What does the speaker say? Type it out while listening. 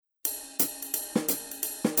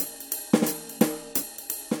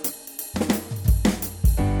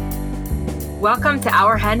Welcome to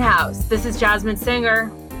Our Hen House. This is Jasmine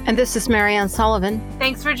Singer. And this is Marianne Sullivan.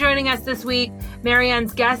 Thanks for joining us this week.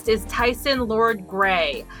 Marianne's guest is Tyson Lord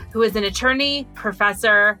Gray, who is an attorney,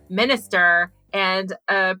 professor, minister, and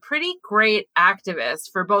a pretty great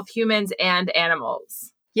activist for both humans and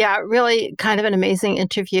animals. Yeah, really kind of an amazing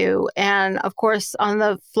interview. And of course, on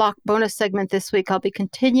the Flock bonus segment this week, I'll be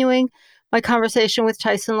continuing my conversation with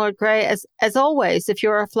Tyson Lord Gray. As always, if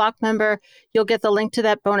you're a Flock member, you'll get the link to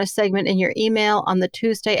that bonus segment in your email on the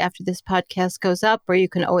Tuesday after this podcast goes up, or you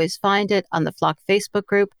can always find it on the Flock Facebook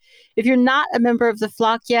group. If you're not a member of the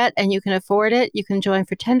Flock yet and you can afford it, you can join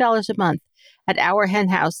for $10 a month at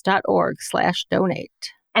ourhenhouse.org/donate.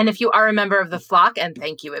 And if you are a member of the Flock, and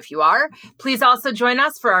thank you if you are, please also join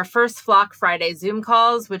us for our first Flock Friday Zoom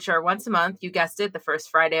calls, which are once a month, you guessed it, the first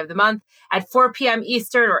Friday of the month at 4 p.m.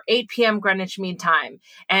 Eastern or 8 p.m. Greenwich Mean Time.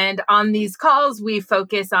 And on these calls, we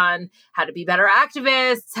focus on how to be better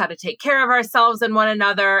activists, how to take care of ourselves and one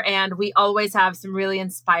another. And we always have some really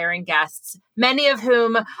inspiring guests, many of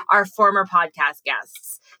whom are former podcast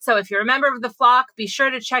guests. So if you're a member of the Flock, be sure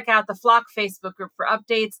to check out the Flock Facebook group for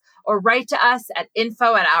updates or write to us at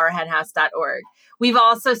info@ourhenhouse.org. We've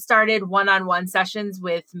also started one-on-one sessions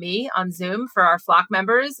with me on Zoom for our Flock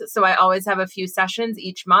members. So I always have a few sessions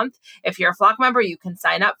each month. If you're a Flock member, you can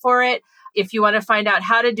sign up for it. If you want to find out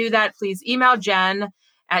how to do that, please email Jen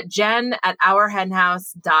at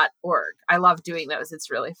jen@ourhenhouse.org. I love doing those. It's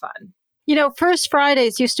really fun. You know, First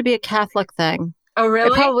Fridays used to be a Catholic thing. Oh, really?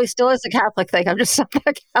 It probably still is a Catholic thing. I'm just not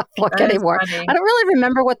a Catholic That is anymore. funny. I don't really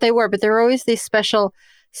remember what they were, but there were always these special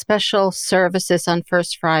services on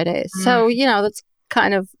First Fridays. So, you know, that's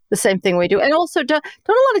kind of the same thing we do. And also, don't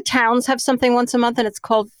a lot of towns have something once a month and it's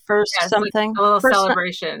called First Yes, something? like a little First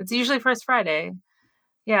celebration. It's usually First Friday.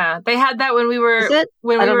 Yeah, they had that when we were Is it?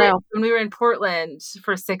 when I we don't were know. when we were in Portland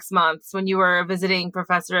for 6 months when you were visiting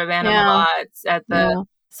professor of animal Yeah. law at the Yeah.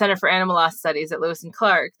 Center for Animal Law Studies at Lewis and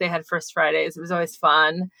Clark. They had First Fridays. It was always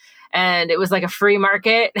fun. And it was like a free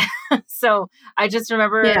market. So I just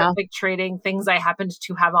remember like trading things I happened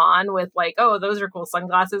to have on with like, oh, those are cool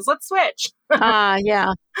sunglasses. Let's switch.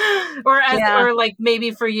 Yeah. Or like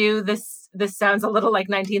maybe for you, this sounds a little like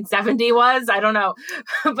 1970 was. I don't know.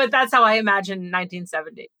 But that's how I imagine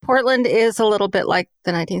 1970. Portland is a little bit like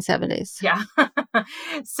the 1970s. Yeah.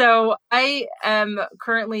 So I am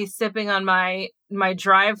currently sipping on my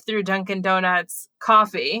drive-through Dunkin' Donuts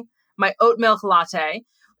coffee, my oat milk latte.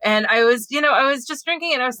 And I was just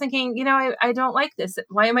drinking it. I was thinking, I don't like this.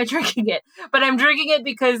 Why am I drinking it? But I'm drinking it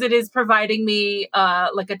because it is providing me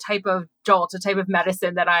like a type of jolt, a type of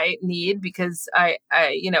medicine that I need because I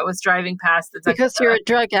was driving past the Because you're a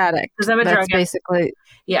drug addict. Because I'm a drug addict. That's basically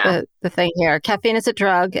the thing here. Caffeine is a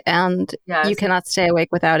drug and you cannot stay awake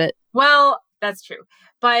without it. Well, that's true.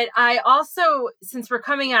 But I also, since we're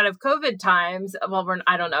coming out of COVID times, I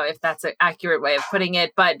don't know if that's an accurate way of putting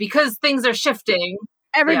it, but because things are shifting.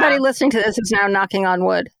 Everybody listening to this is now knocking on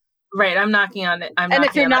wood. Right. I'm knocking on it. And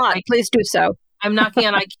if you're not, please do so. I'm knocking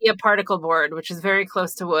on IKEA particle board, which is very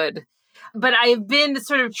close to wood. But I've been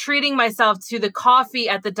sort of treating myself to the coffee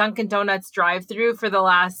at the Dunkin' Donuts drive-through for the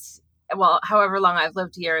last, however long I've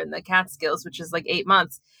lived here in the Catskills, which is like 8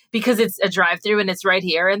 months, because it's a drive-through and it's right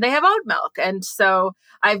here and they have oat milk. And so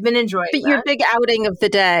I've been enjoying that. Your big outing of the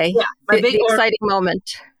day. Yeah. The exciting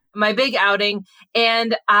moment. My big outing.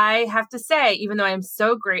 And I have to say, even though I am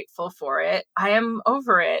so grateful for it, I am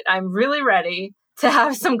over it. I'm really ready to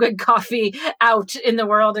have some good coffee out in the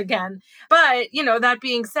world again. But, that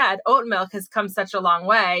being said, oat milk has come such a long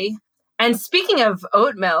way. And speaking of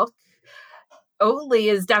oat milk,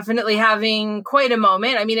 Oatly is definitely having quite a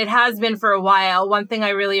moment. I mean, it has been for a while. One thing I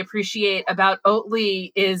really appreciate about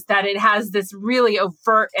Oatly is that it has this really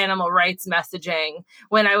overt animal rights messaging.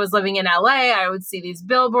 When I was living in LA, I would see these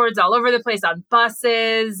billboards all over the place on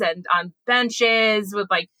buses and on benches with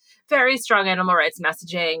like very strong animal rights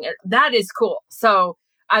messaging. That is cool. So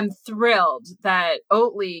I'm thrilled that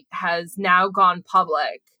Oatly has now gone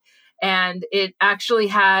public. And it actually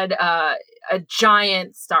had a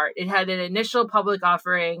giant start. It had an initial public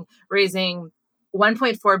offering raising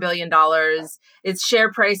 $1.4 billion. Its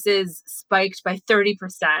share prices spiked by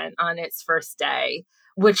 30% on its first day,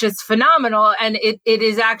 which is phenomenal. And it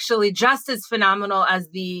is actually just as phenomenal as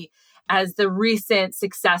the recent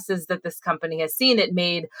successes that this company has seen. It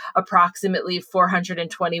made approximately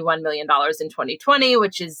 $421 million in 2020,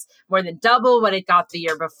 which is more than double what it got the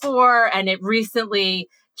year before. And it recently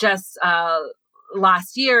just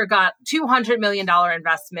last year got $200 million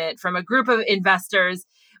investment from a group of investors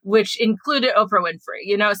which included Oprah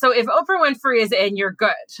Winfrey. So if Oprah Winfrey is in, you're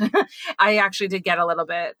good. I actually did get a little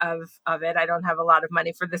bit of it. I don't have a lot of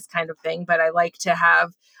money for this kind of thing, but I like to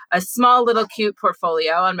have a small little cute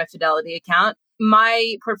portfolio on my Fidelity account.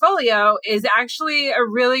 My portfolio is actually a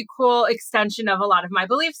really cool extension of a lot of my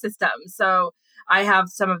belief systems. So I have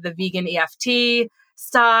some of the vegan EFT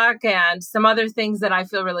stock and some other things that I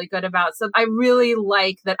feel really good about. So I really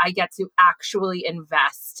like that I get to actually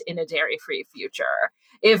invest in a dairy-free future.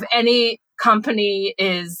 If any company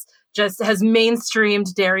has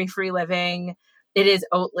mainstreamed dairy-free living, it is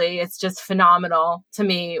Oatly. It's just phenomenal to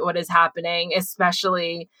me what is happening,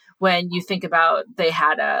 especially when you think about they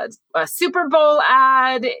had a Super Bowl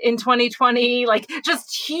ad in 2020, like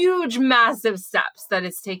just huge, massive steps that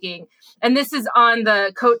it's taking. And this is on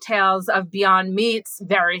the coattails of Beyond Meat's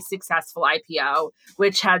very successful IPO,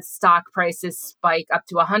 which had stock prices spike up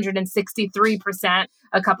to 163%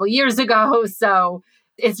 a couple years ago. So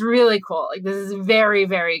it's really cool. Like, this is very,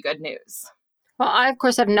 very good news. Well, I, of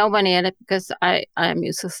course, have no money in it because I am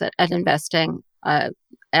useless at investing. I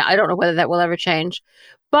don't know whether that will ever change,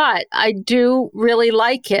 but I do really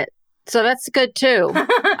like it. So that's good too.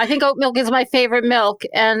 I think oat milk is my favorite milk,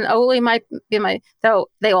 and Oatly might be though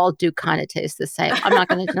they all do kind of taste the same. I'm not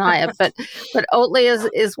going to deny it, but Oatly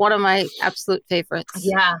is one of my absolute favorites.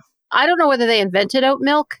 Yeah. I don't know whether they invented oat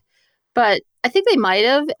milk, but I think they might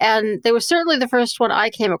have, and they were certainly the first one I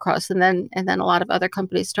came across, and then a lot of other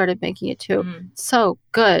companies started making it too. So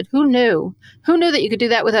good. Who knew? Who knew that you could do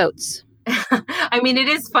that with oats? I mean, it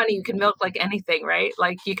is funny. You can milk like anything, right?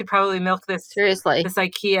 Like you could probably milk this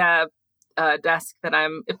IKEA desk that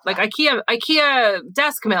I'm like IKEA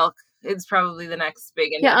desk milk is probably the next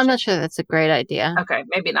big invention. Yeah, I'm not sure that's a great idea. Okay,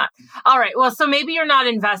 maybe not. All right. Well, so maybe you're not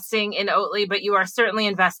investing in Oatly, but you are certainly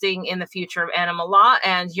investing in the future of animal law,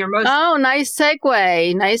 and you're most. Oh, nice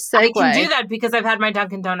segue. Nice segue. I can do that because I've had my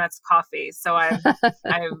Dunkin' Donuts coffee, so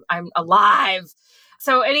I'm alive.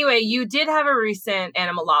 So anyway, you did have a recent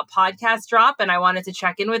animal law podcast drop, and I wanted to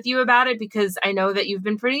check in with you about it because I know that you've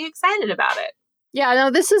been pretty excited about it. Yeah, no,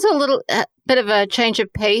 this is a little bit of a change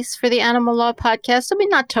of pace for the Animal Law podcast. I mean,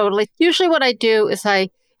 not totally. Usually what I do is I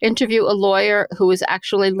interview a lawyer who is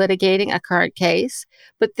actually litigating a current case.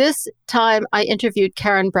 But this time I interviewed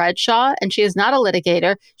Karen Bradshaw, and she is not a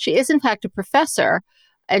litigator. She is, in fact, a professor,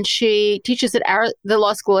 and she teaches at the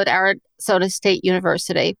law school at Arizona State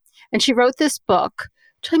University. And she wrote this book,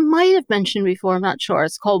 which I might have mentioned before, I'm not sure.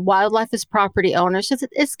 It's called Wildlife as Property Owners.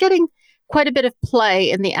 It's getting quite a bit of play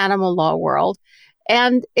in the animal law world.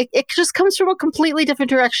 And it just comes from a completely different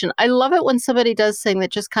direction. I love it when somebody does something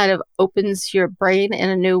that just kind of opens your brain in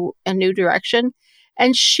a new direction.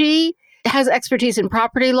 And she has expertise in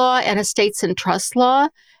property law and estates and trust law.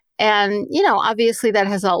 And, obviously that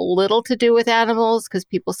has a little to do with animals because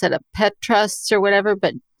people set up pet trusts or whatever,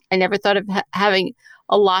 but I never thought of having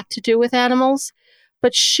a lot to do with animals.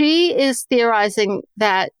 But she is theorizing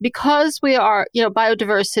that because we are,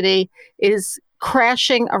 biodiversity is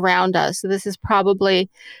crashing around us. So this is probably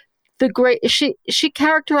she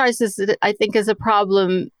characterizes it, I think, as a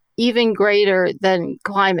problem even greater than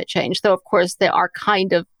climate change, though, of course, they are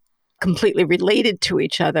kind of completely related to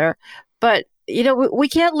each other. But, we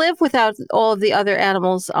can't live without all of the other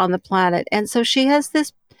animals on the planet. And so she has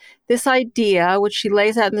this idea, which she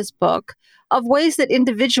lays out in this book, of ways that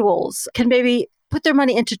individuals can maybe put their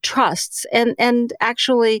money into trusts and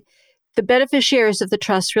actually the beneficiaries of the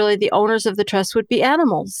trust, really the owners of the trust, would be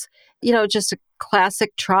animals. Just a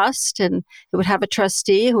classic trust, and it would have a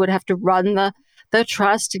trustee who would have to run the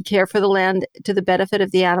trust and care for the land to the benefit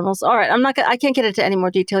of the animals. All right, I can't get into any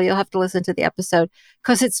more detail. You'll have to listen to the episode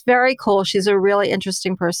because it's very cool. She's a really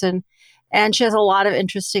interesting person, and she has a lot of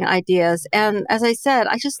interesting ideas. And as I said,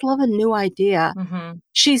 I just love a new idea. Mm-hmm.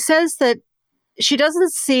 She says that she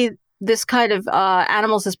doesn't see this kind of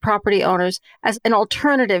animals as property owners as an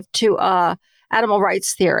alternative to animal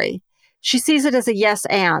rights theory. She sees it as a yes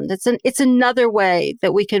and. It's another way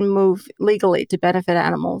that we can move legally to benefit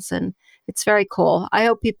animals, and it's very cool. I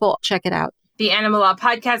hope people check it out. The Animal Law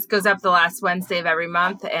Podcast goes up the last Wednesday of every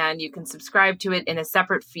month, and you can subscribe to it in a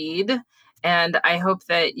separate feed. And I hope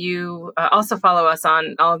that you also follow us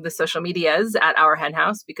on all of the social medias at Our Hen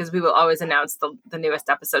House, because we will always announce the newest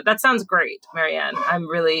episode. That sounds great, Marianne. I'm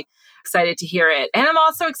really excited to hear it. And I'm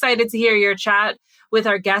also excited to hear your chat with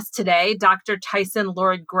our guest today, Dr. Tyson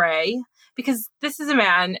Lord Gray, because this is a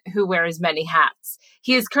man who wears many hats.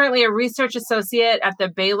 He is currently a research associate at the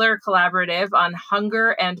Baylor Collaborative on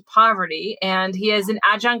Hunger and Poverty, and he is an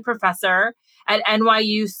adjunct professor at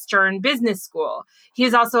NYU Stern Business School. He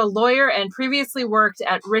is also a lawyer and previously worked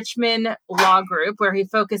at Richmond Law Group, where he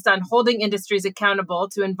focused on holding industries accountable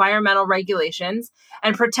to environmental regulations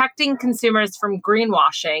and protecting consumers from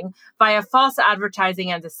greenwashing via false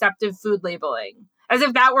advertising and deceptive food labeling. As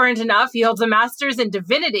if that weren't enough, he holds a master's in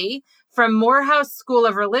divinity from Morehouse School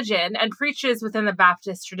of Religion and preaches within the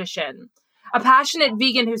Baptist tradition. A passionate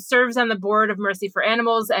vegan who serves on the board of Mercy for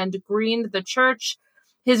Animals and Greened the Church,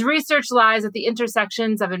 his research lies at the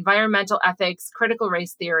intersections of environmental ethics, critical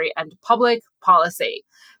race theory, and public policy.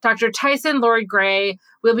 Dr. Tyson Lord-Gray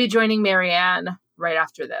will be joining Marianne right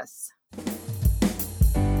after this.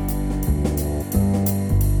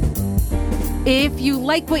 If you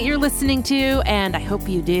like what you're listening to, and I hope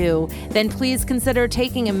you do, then please consider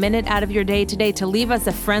taking a minute out of your day today to leave us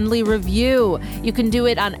a friendly review. You can do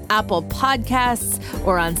it on Apple Podcasts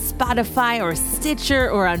or on Spotify or Stitcher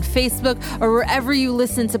or on Facebook or wherever you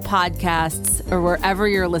listen to podcasts or wherever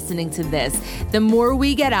you're listening to this. The more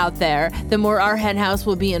we get out there, the more our henhouse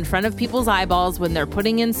will be in front of people's eyeballs when they're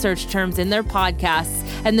putting in search terms in their podcasts,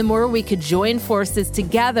 and the more we could join forces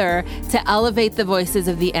together to elevate the voices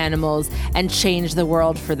of the animals and change the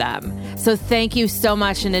world for them. So thank you so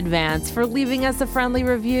much in advance for leaving us a friendly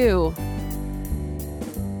review.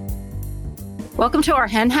 Welcome to our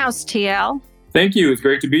henhouse, TL. Thank you. It's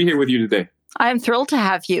great to be here with you today. I am thrilled to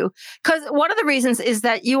have you, because one of the reasons is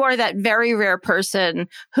that you are that very rare person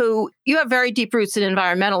who you have very deep roots in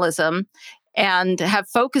environmentalism and have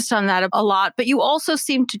focused on that a lot, but you also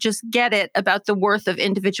seem to just get it about the worth of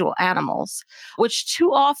animals, which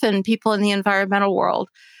too often people in the environmental world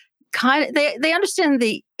they understand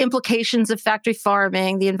the implications of factory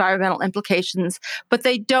farming, the environmental implications, but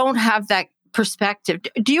they don't have that perspective.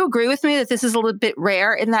 Do you agree with me that this is a little bit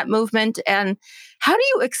rare in that movement? And how do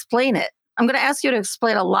you explain it? I'm going to ask you to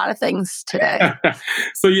explain a lot of things today.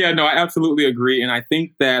 So, I absolutely agree. And I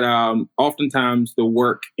think that oftentimes the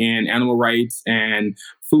work in animal rights and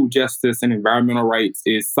food justice and environmental rights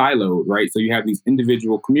is siloed, right? So you have these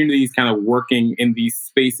individual communities kind of working in these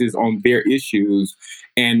spaces on their issues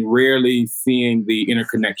and rarely seeing the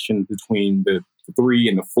interconnection between the three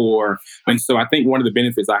and the four. And so I think one of the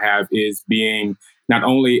benefits I have is being not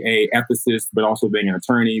only a ethicist, but also being an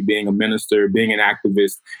attorney, being a minister, being an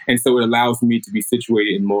activist. And so it allows me to be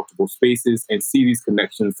situated in multiple spaces and see these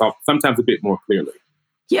connections sometimes a bit more clearly.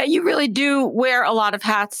 Yeah, you really do wear a lot of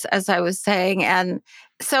hats, as I was saying. And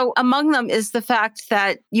so among them is the fact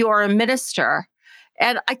that you are a minister.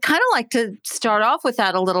 And I kind of like to start off with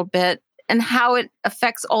that a little bit and how it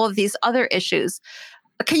affects all of these other issues.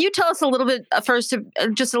 Can you tell us a little bit first,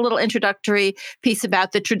 just a little introductory piece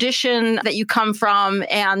about the tradition that you come from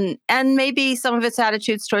and maybe some of its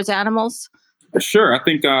attitudes towards animals? Sure. I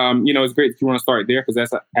think, it's great if you want to start there because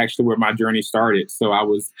that's actually where my journey started. So I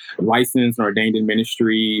was licensed and ordained in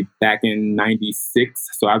ministry back in 96.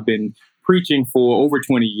 So I've been preaching for over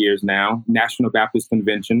 20 years now, National Baptist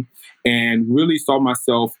Convention, and really saw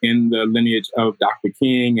myself in the lineage of Dr.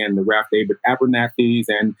 King and the Ralph David Abernathy's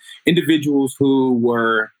and individuals who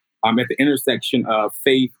were at the intersection of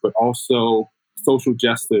faith, but also social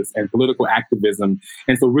justice and political activism.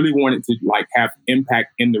 And so really wanted to have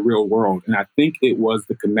impact in the real world. And I think it was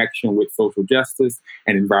the connection with social justice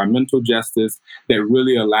and environmental justice that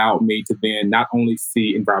really allowed me to then not only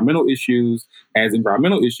see environmental issues as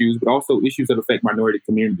environmental issues, but also issues that affect minority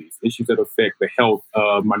communities, issues that affect the health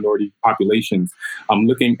of minority populations,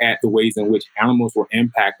 looking at the ways in which animals were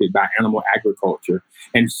impacted by animal agriculture.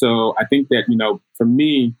 And so I think that, for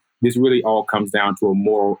me, this really all comes down to a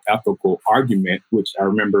moral, ethical argument, which I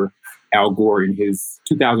remember Al Gore in his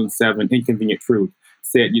 2007 Inconvenient Truth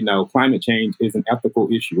said, climate change is an ethical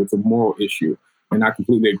issue. It's a moral issue. And I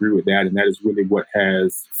completely agree with that. And that is really what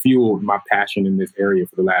has fueled my passion in this area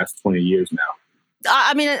for the last 20 years now.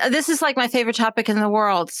 I mean, this is my favorite topic in the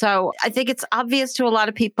world. So I think it's obvious to a lot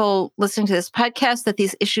of people listening to this podcast that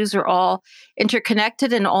these issues are all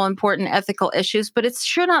interconnected and all important ethical issues, but it's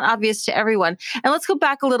sure not obvious to everyone. And let's go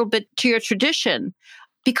back a little bit to your tradition,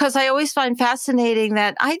 because I always find fascinating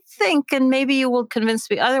that I think, and maybe you will convince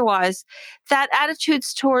me otherwise, that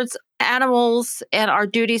attitudes towards animals and our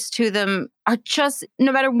duties to them are just,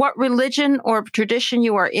 no matter what religion or tradition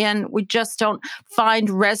you are in, we just don't find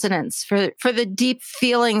resonance for the deep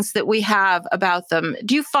feelings that we have about them.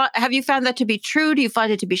 Have you found that to be true? Do you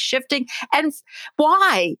find it to be shifting? And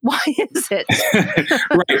why? Why is it?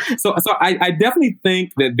 Right. So I definitely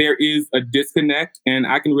think that there is a disconnect, and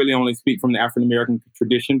I can really only speak from the African American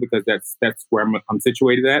tradition because that's where I'm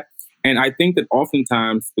situated at. And I think that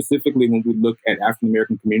oftentimes, specifically when we look at African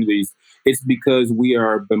American communities, it's because we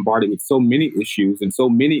are bombarded with so many issues and so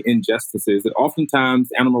many injustices that oftentimes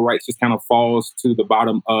animal rights just kind of falls to the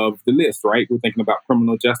bottom of the list, right? We're thinking about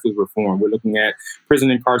criminal justice reform. We're looking at prison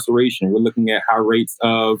incarceration. We're looking at high rates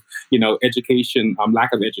of, education,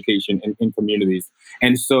 lack of education in communities.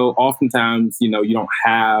 And so oftentimes, you don't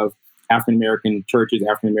have African American churches,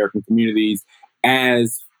 African American communities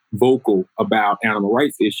as vocal about animal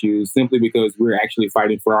rights issues simply because we're actually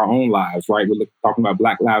fighting for our own lives, right? We're talking about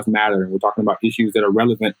Black Lives Matter, and we're talking about issues that are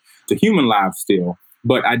relevant to human lives still.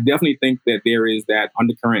 But I definitely think that there is that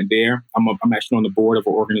undercurrent there. I'm actually on the board of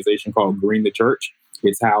an organization called Green the Church.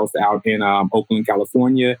 It's housed out in Oakland,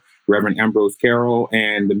 California, Reverend Ambrose Carroll,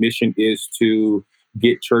 and the mission is to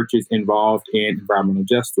get churches involved in environmental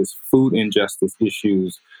justice, food injustice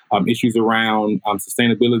issues, issues around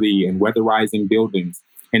sustainability and weatherizing buildings.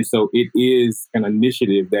 And so it is an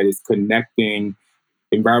initiative that is connecting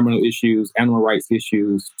environmental issues, animal rights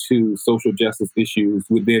issues to social justice issues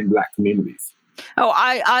within Black communities. Oh,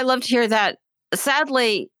 I love to hear that.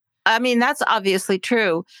 Sadly, I mean, that's obviously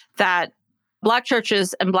true that Black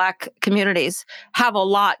churches and Black communities have a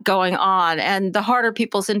lot going on. And the harder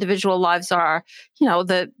people's individual lives are,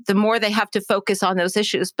 the more they have to focus on those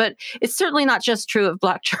issues. But it's certainly not just true of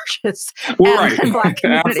Black churches and Black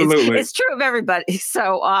communities. Absolutely. It's true of everybody.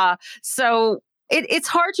 So it's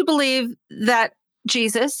hard to believe that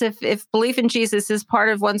Jesus, if belief in Jesus is part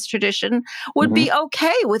of one's tradition, would be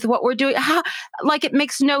okay with what we're doing. It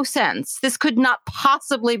makes no sense. This could not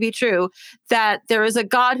possibly be true that there is a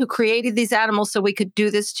God who created these animals so we could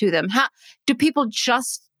do this to them. Do people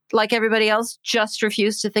just, like everybody else, just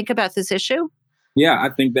refuse to think about this issue? Yeah, I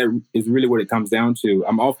think that is really what it comes down to.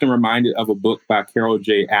 I'm often reminded of a book by Carol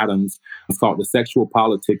J. Adams. It's called The Sexual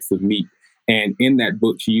Politics of Meat. And in that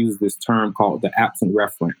book, she uses this term called the absent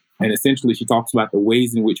referent. And essentially, she talks about the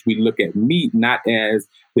ways in which we look at meat, not as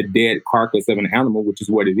the dead carcass of an animal, which is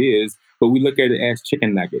what it is, but we look at it as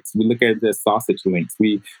chicken nuggets. We look at it as sausage links.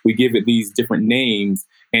 We give it these different names.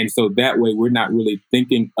 And so that way, we're not really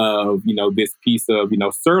thinking of, this piece of,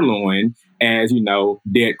 sirloin as,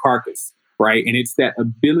 dead carcass, right? And it's that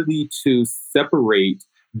ability to separate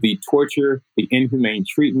the torture, the inhumane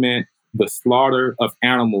treatment, the slaughter of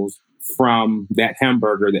animals from that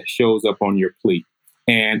hamburger that shows up on your plate.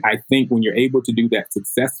 And I think when you're able to do that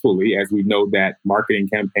successfully, as we know that marketing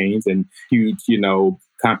campaigns and huge,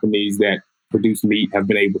 companies that produce meat have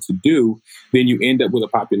been able to do, then you end up with a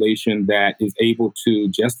population that is able to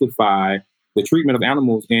justify the treatment of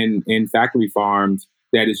animals in factory farms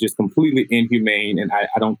that is just completely inhumane. And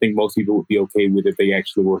I don't think most people would be okay with if they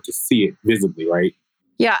actually were to see it visibly, right?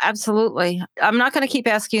 Yeah, absolutely. I'm not going to keep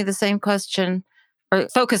asking you the same question or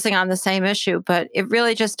focusing on the same issue, but it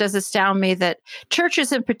really just does astound me that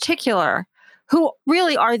churches in particular, who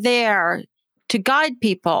really are there to guide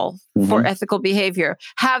people for ethical behavior,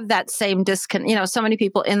 have that same so many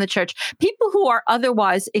people in the church, people who are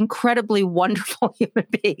otherwise incredibly wonderful human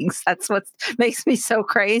beings. That's what makes me so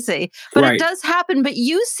crazy. But It does happen. But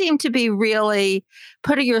you seem to be really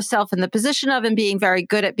putting yourself in the position of and being very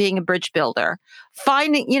good at being a bridge builder,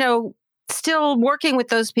 finding, still working with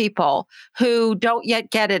those people who don't yet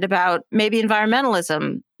get it about maybe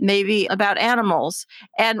environmentalism, maybe about animals,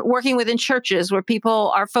 and working within churches where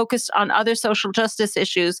people are focused on other social justice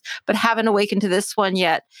issues, but haven't awakened to this one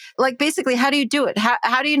yet. Basically, how do you do it?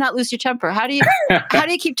 How do you not lose your temper? How do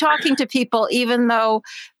you keep talking to people, even though,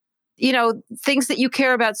 things that you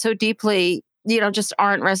care about so deeply, just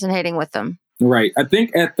aren't resonating with them? Right. I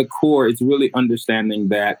think at the core, it's really understanding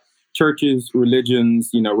that churches,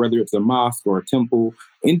 religions, whether it's a mosque or a temple,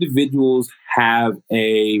 individuals have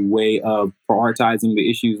a way of prioritizing the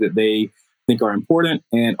issues that they think are important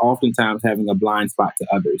and oftentimes having a blind spot to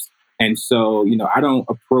others. And so, I don't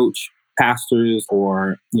approach pastors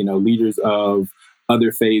or, leaders of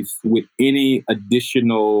other faiths with any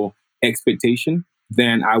additional expectation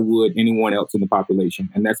than I would anyone else in the population.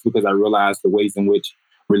 And that's because I realize the ways in which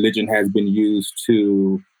religion has been used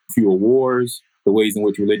to fuel wars, the ways in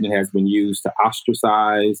which religion has been used to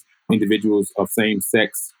ostracize individuals of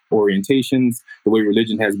same-sex orientations, the way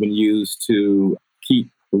religion has been used to keep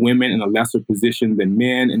women in a lesser position than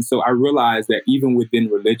men. And so I realize that even within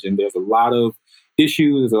religion, there's a lot of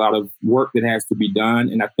issues, there's a lot of work that has to be done.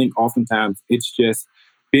 And I think oftentimes it's just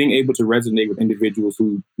being able to resonate with individuals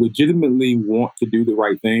who legitimately want to do the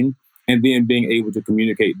right thing, and then being able to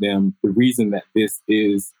communicate them the reason that this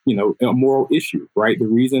is, a moral issue, right? The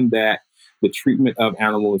reason that the treatment of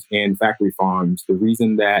animals in factory farms, the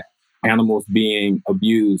reason that animals being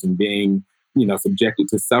abused and being, subjected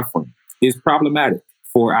to suffering is problematic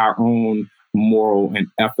for our own moral and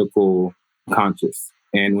ethical conscious.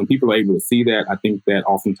 And when people are able to see that, I think that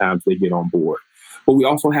oftentimes they get on board. But we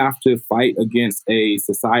also have to fight against a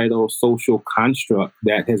societal, social construct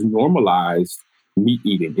that has normalized meat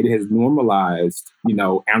eating. It has normalized,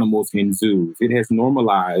 animals in zoos. It has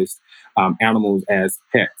normalized animals as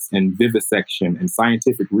pets and vivisection and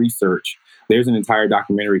scientific research. There's an entire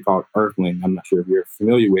documentary called Earthling. I'm not sure if you're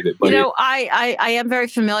familiar with it. But I am very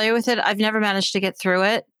familiar with it. I've never managed to get through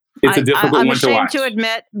it. It's a difficult one to watch. I'm ashamed to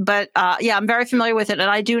admit, but I'm very familiar with it.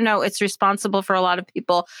 And I do know it's responsible for a lot of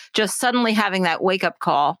people just suddenly having that wake-up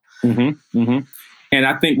call. Mm-hmm, mm-hmm. And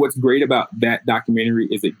I think what's great about that documentary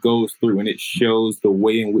is it goes through and it shows the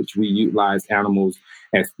way in which we utilize animals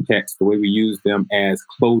as pets, the way we use them as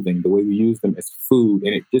clothing, the way we use them as food.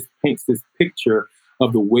 And it just paints this picture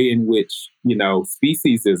of the way in which,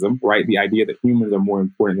 speciesism, right? The idea that humans are more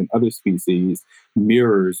important than other species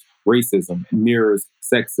mirrors racism, mirrors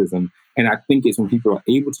sexism. And I think it's when people are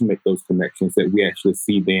able to make those connections that we actually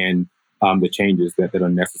see then the changes that are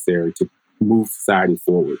necessary to move society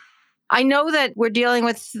forward. I know that we're dealing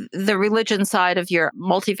with the religion side of your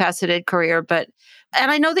multifaceted career,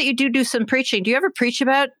 and I know that you do some preaching. Do you ever preach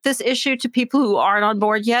about this issue to people who aren't on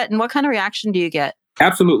board yet? And what kind of reaction do you get?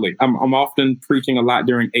 Absolutely. I'm often preaching a lot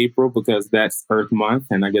during April because that's Earth Month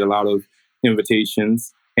and I get a lot of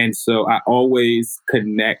invitations. And so I always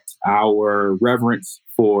connect our reverence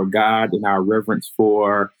for God and our reverence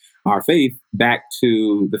for our faith back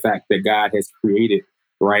to the fact that God has created,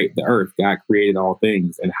 right, the earth. God created all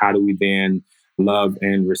things. And how do we then love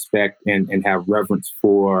and respect and have reverence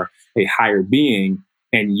for a higher being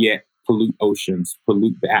and yet pollute oceans,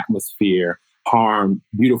 pollute the atmosphere, harm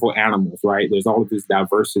beautiful animals, right? There's all of this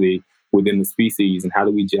diversity within the species. And how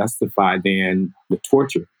do we justify then the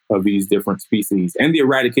torture of these different species and the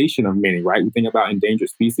eradication of many, right? We think about endangered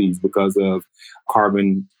species because of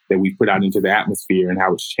carbon that we put out into the atmosphere and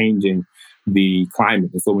how it's changing the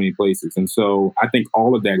climate in so many places. And so I think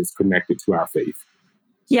all of that is connected to our faith.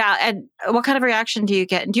 Yeah. And what kind of reaction do you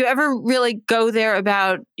get? And do you ever really go there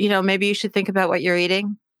about, maybe you should think about what you're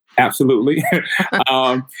eating? Absolutely.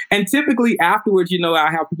 And typically afterwards,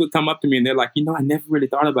 I have people come up to me and they're like, I never really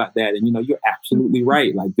thought about that. And, you're absolutely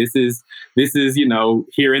right. Like this is,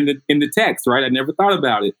 here in the text, right? I never thought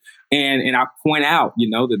about it. And I point out,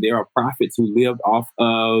 that there are prophets who lived off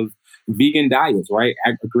of vegan diets, right?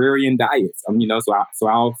 Agrarian diets. So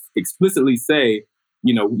I'll explicitly say,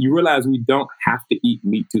 you realize we don't have to eat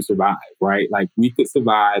meat to survive, right? Like we could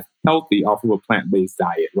survive healthy off of a plant-based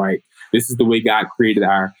diet, right? This is the way God created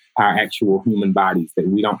our actual human bodies, that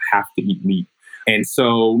we don't have to eat meat. And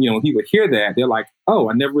so, when people hear that, they're like, oh,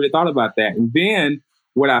 I never really thought about that. And then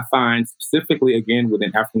what I find specifically, again,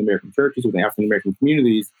 within African-American churches, within African-American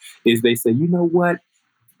communities, is they say, you know what?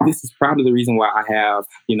 This is probably the reason why I have,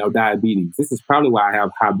 diabetes. This is probably why I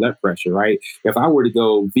have high blood pressure, right? If I were to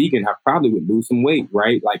go vegan, I probably would lose some weight,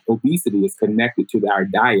 right? Like obesity is connected to our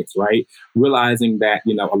diets, right? Realizing that,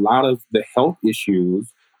 a lot of the health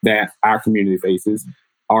issues that our community faces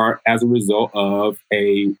are as a result of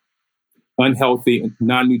a unhealthy,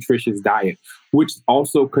 non-nutritious diet, which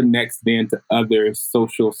also connects then to other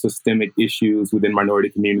social systemic issues within minority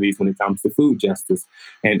communities when it comes to food justice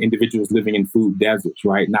and individuals living in food deserts,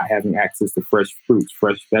 right? Not having access to fresh fruits,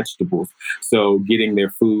 fresh vegetables. So getting their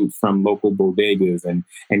food from local bodegas and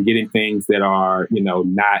getting things that are,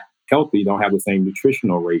 not healthy, don't have the same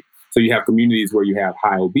nutritional rate. So you have communities where you have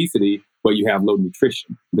high obesity, but you have low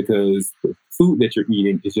nutrition because the food that you're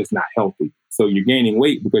eating is just not healthy. So you're gaining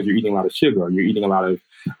weight because you're eating a lot of sugar, you're eating a lot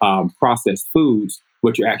of processed foods,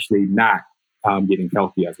 but you're actually not getting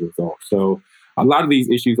healthy as a result. So a lot of these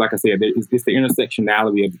issues, like I said, it's the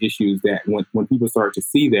intersectionality of issues that when people start to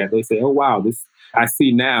see that, they say, oh, wow, I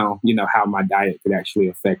see now, how my diet could actually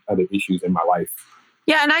affect other issues in my life.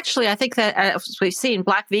 Yeah, and actually, I think that as we've seen,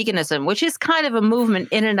 Black veganism, which is kind of a movement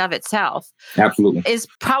in and of itself, absolutely, is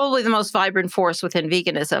probably the most vibrant force within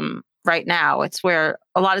veganism right now. It's where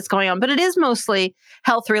a lot is going on, but it is mostly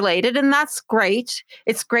health related, and that's great.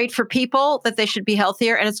 It's great for people that they should be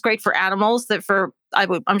healthier, and it's great for animals that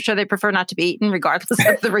I'm sure they prefer not to be eaten, regardless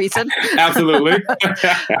of the reason. Absolutely.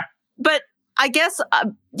 But I guess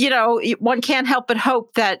one can't help but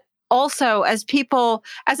hope that also, as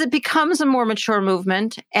it becomes a more mature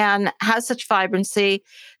movement and has such vibrancy,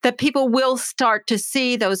 that people will start to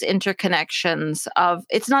see those interconnections of,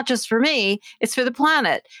 it's not just for me, it's for the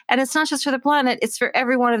planet. And it's not just for the planet, it's for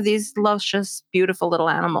every one of these luscious, beautiful little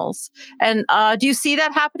animals. And do you see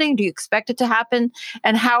that happening? Do you expect it to happen?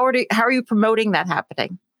 And how are you promoting that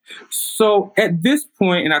happening? So at this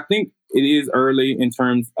point, and I think it is early in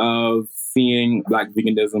terms of seeing Black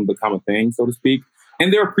veganism become a thing, so to speak,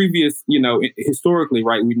 And there are previous, historically,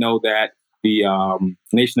 right, we know that the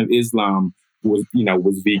Nation of Islam was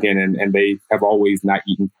vegan, and they have always not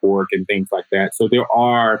eaten pork and things like that. So there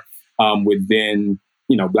are within,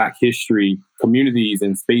 Black history communities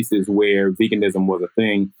and spaces where veganism was a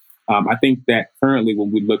thing. I think that currently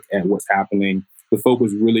when we look at what's happening, the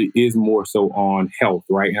focus really is more so on health,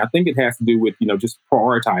 right? And I think it has to do with, just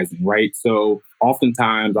prioritizing, right? So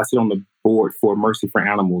oftentimes I sit on the board for Mercy for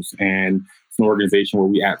Animals, and it's an organization where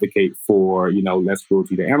we advocate for, less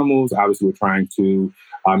cruelty to animals. Obviously, we're trying to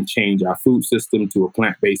change our food system to a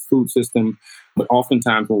plant-based food system. But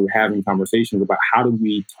oftentimes when we're having conversations about how do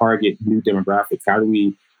we target new demographics, how do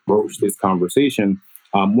we broach this conversation,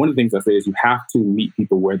 one of the things I say is you have to meet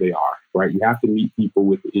people where they are, right? You have to meet people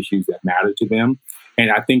with the issues that matter to them.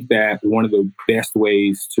 And I think that one of the best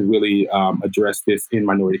ways to really address this in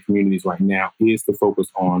minority communities right now is to focus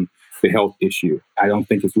on the health issue. I don't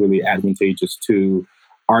think it's really advantageous to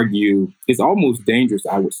argue. It's almost dangerous,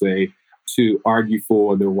 I would say, to argue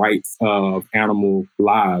for the rights of animal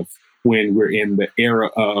lives when we're in the era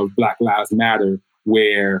of Black Lives Matter,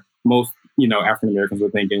 where most African Americans are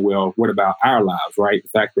thinking, well, what about our lives, right? The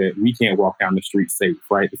fact that we can't walk down the street safe,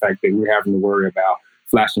 right? The fact that we're having to worry about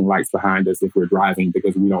flashing lights behind us if we're driving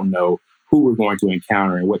because we don't know who we're going to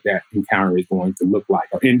encounter and what that encounter is going to look like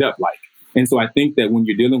or end up like. And so I think that when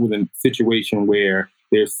you're dealing with a situation where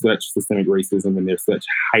there's such systemic racism and there's such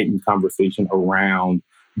heightened conversation around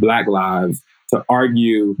Black lives, to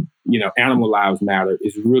argue, animal lives matter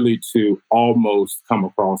is really to almost come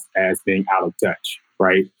across as being out of touch,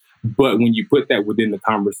 right? But when you put that within the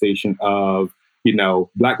conversation of,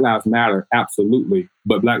 Black Lives Matter, absolutely.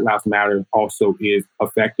 But Black Lives Matter also is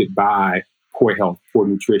affected by poor health, poor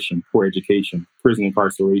nutrition, poor education, prison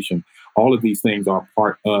incarceration. All of these things are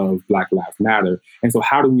part of Black Lives Matter. And so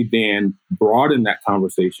how do we then broaden that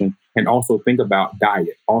conversation and also think about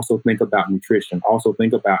diet, also think about nutrition, also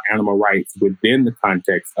think about animal rights within the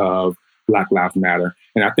context of Black Lives Matter?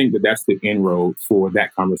 And I think that that's the inroad for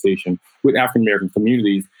that conversation with African American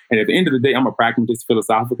communities. And at the end of the day, I'm a pragmatist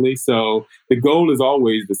philosophically. So the goal is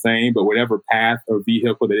always the same, but whatever path or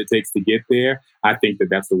vehicle that it takes to get there, I think that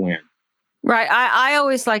that's the win. Right. I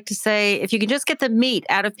always like to say, if you can just get the meat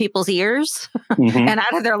out of people's ears and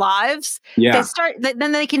out of their lives,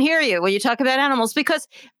 then they can hear you when you talk about animals. Because,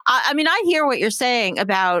 I hear what you're saying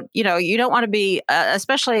about, you don't want to be,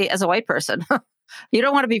 especially as a white person, you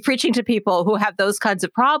don't want to be preaching to people who have those kinds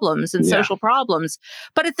of problems and social problems.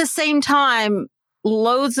 But at the same time,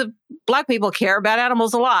 loads of Black people care about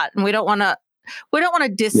animals a lot. And we don't want to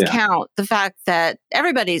discount the fact that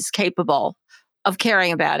everybody's capable of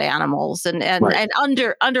caring about animals and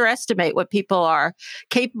underestimate what people are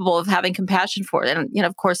capable of having compassion for. And,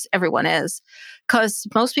 of course, everyone is, because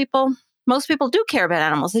most people do care about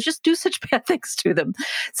animals. They just do such bad things to them.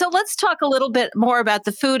 So let's talk a little bit more about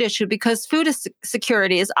the food issue, because food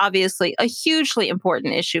security is obviously a hugely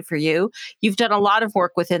important issue for you. You've done a lot of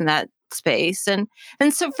work within that space. And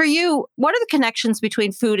so for you, what are the connections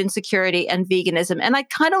between food insecurity and veganism? And I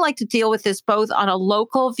kind of like to deal with this both on a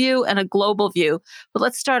local view and a global view. But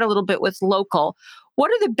let's start a little bit with local.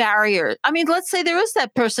 What are the barriers? Let's say there is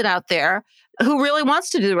that person out there who really wants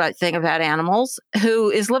to do the right thing about animals,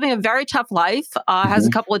 who is living a very tough life, has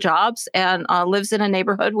a couple of jobs, and lives in a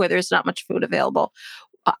neighborhood where there's not much food available.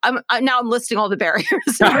 I'm listing all the barriers.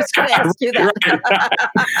 I was going to ask you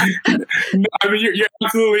that. No, you're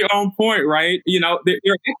absolutely on point, right? There are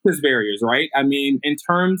access barriers, right? In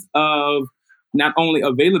terms of not only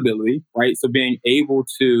availability, right? So being able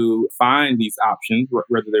to find these options,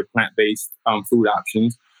 whether they're plant-based food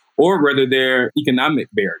options or whether they're economic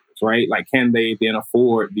barriers, right? Like, can they then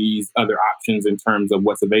afford these other options in terms of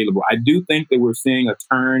what's available? I do think that we're seeing a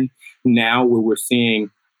turn now where we're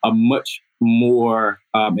seeing a much more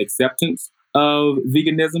acceptance of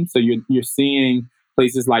veganism. So you're seeing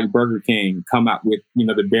places like Burger King come out with,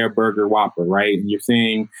 the Bear Burger Whopper, right? And you're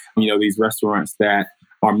seeing, these restaurants that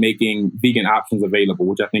are making vegan options available,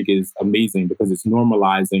 which I think is amazing because it's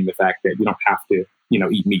normalizing the fact that you don't have to,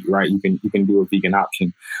 eat meat, right? You can do a vegan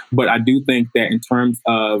option. But I do think that in terms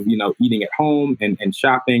of, eating at home and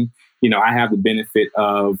shopping, I have the benefit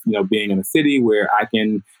of, being in a city where I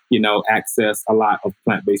can, access a lot of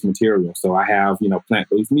plant-based material. So I have,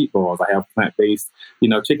 plant-based meatballs. I have plant-based,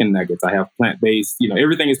 chicken nuggets. I have plant-based,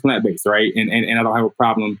 everything is plant-based, right? And I don't have a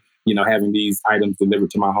problem, having these items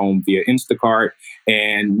delivered to my home via Instacart.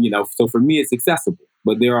 And, so for me, it's accessible.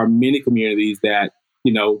 But there are many communities that,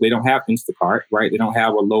 they don't have Instacart, right? They don't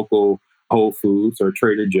have a local Whole Foods or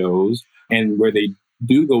Trader Joe's. And where they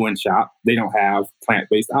do go and shop, they don't have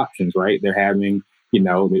plant-based options, right? They're having,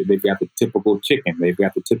 they've got the typical chicken. They've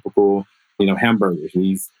got the typical, hamburgers,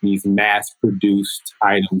 these mass-produced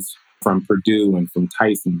items from Purdue and from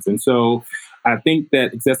Tyson's. And so I think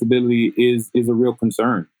that accessibility is a real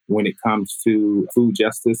concern when it comes to food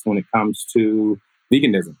justice, when it comes to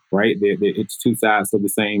veganism, right? It's two sides of the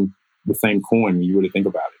same coin when you really think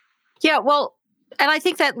about it. Yeah, well, and I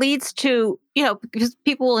think that leads to, because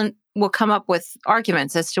people will come up with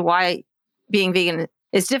arguments as to why being vegan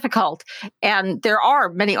is difficult. And there are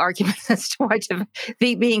many arguments as to why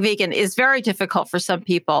being vegan is very difficult for some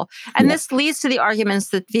people. And this leads to the arguments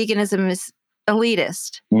that veganism is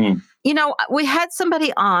elitist. We had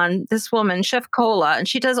somebody on, this woman, Chef Cola, and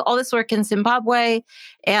she does all this work in Zimbabwe.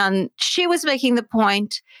 And she was making the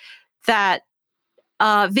point that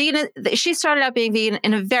she started out being vegan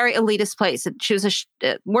in a very elitist place. She was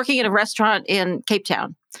working in a restaurant in Cape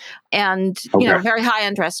Town, and a very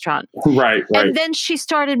high-end restaurant. Right. And then she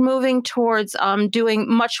started moving towards doing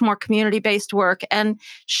much more community-based work. And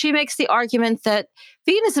she makes the argument that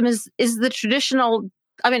veganism is the traditional.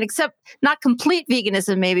 Except not complete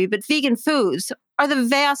veganism, maybe, but vegan foods are the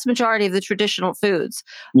vast majority of the traditional foods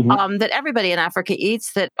that everybody in Africa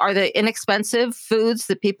eats, that are the inexpensive foods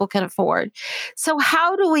that people can afford. So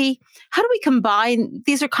how do we combine?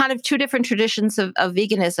 These are kind of two different traditions of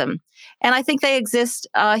veganism. And I think they exist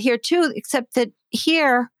here too, except that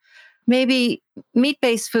here, maybe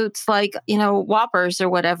meat-based foods like, Whoppers or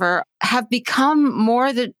whatever have become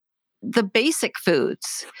more the basic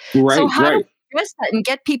foods. Right, so how right. address that and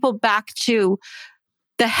get people back to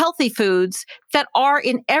the healthy foods that are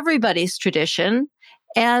in everybody's tradition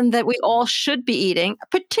and that we all should be eating,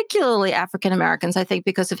 particularly African Americans, I think,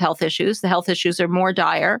 because of health issues. The health issues are more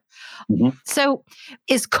dire. So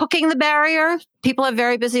is cooking the barrier? People have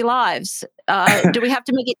very busy lives. Do we have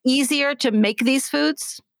to make it easier to make these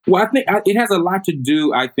foods? Well, I think it has a lot to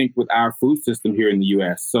do, I think, with our food system here in the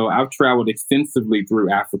U.S. So I've traveled extensively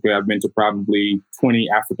through Africa. I've been to probably 20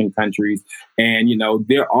 African countries. And,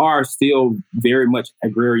 there are still very much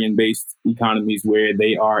agrarian-based economies where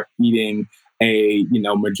they are eating a,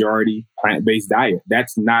 majority plant-based diet.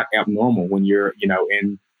 That's not abnormal when you're,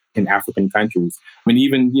 in African countries.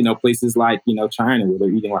 Even, places like, China, where they're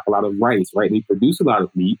eating like a lot of rice, right? They produce a lot of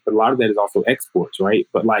meat, but a lot of that is also exports, right?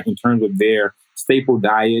 But like in terms of their staple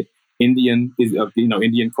diet, Indian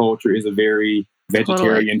culture is a very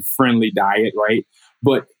vegetarian friendly diet, right?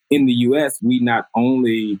 But in the U.S., we not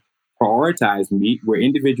only prioritize meat, where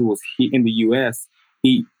individuals in the U.S.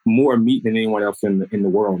 eat more meat than anyone else in the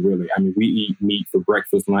world, really. We eat meat for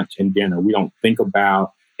breakfast, lunch, and dinner. We don't think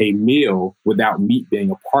about a meal without meat being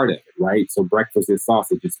a part of it, right? So breakfast is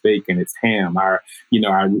sausage, it's bacon, it's ham. Our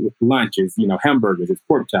lunch is, hamburgers, it's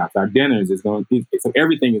pork chops. Our dinners so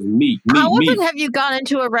everything is meat. How often have you gone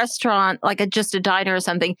into a restaurant, like just a diner or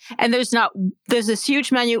something, and there's this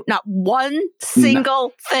huge menu, not one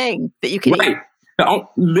single thing that you can eat?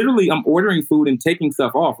 Literally, I'm ordering food and taking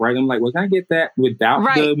stuff off, right? I'm like, well, can I get that without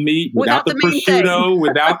the meat, without the prosciutto,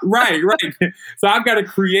 without, right. So I've got to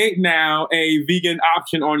create now a vegan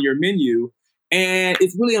option on your menu. And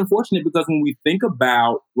it's really unfortunate because when we think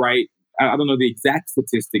about, right, I don't know the exact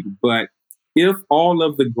statistic, but if all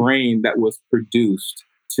of the grain that was produced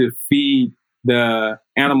to feed the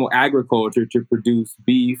animal agriculture to produce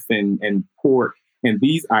beef and pork and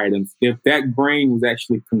these items, if that grain was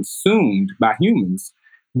actually consumed by humans,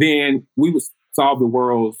 then we would solve the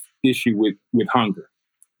world's issue with hunger.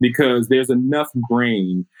 Because there's enough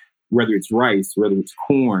grain, whether it's rice, whether it's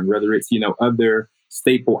corn, whether it's, other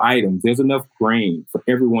staple items, there's enough grain for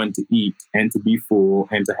everyone to eat and to be full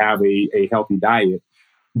and to have a healthy diet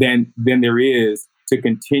than there is to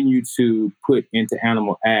continue to put into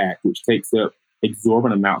animal ag, which takes up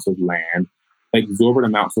exorbitant amounts of land,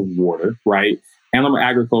 exorbitant amounts of water, right? Animal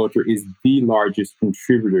agriculture is the largest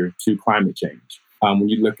contributor to climate change. When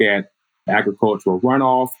you look at agricultural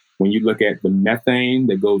runoff, when you look at the methane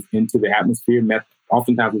that goes into the atmosphere,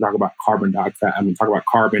 oftentimes we talk about carbon dioxide, talk about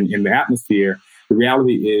carbon in the atmosphere. The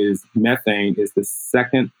reality is methane is the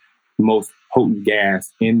second most potent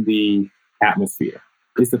gas in the atmosphere.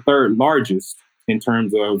 It's the third largest in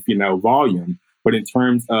terms of, volume, but in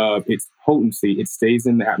terms of its potency, it stays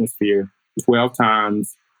in the atmosphere 12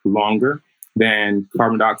 times longer than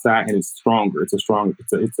carbon dioxide, and it's stronger.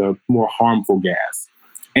 It's a more harmful gas.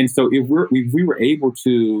 And so if we were able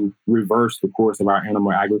to reverse the course of our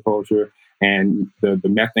animal agriculture and the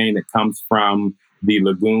methane that comes from the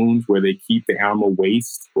lagoons where they keep the animal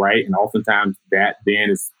waste, right? And oftentimes that then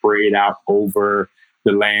is sprayed out over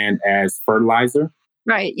the land as fertilizer.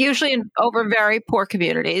 Right. Usually over very poor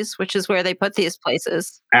communities, which is where they put these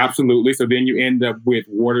places. Absolutely. So then you end up with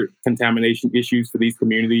water contamination issues for these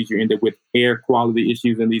communities. You end up with air quality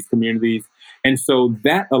issues in these communities. And so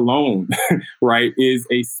that alone, right, is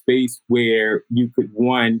a space where you could,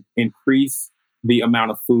 one, increase the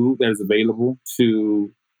amount of food that is available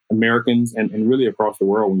to Americans and really across the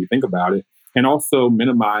world when you think about it, and also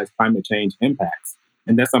minimize climate change impacts.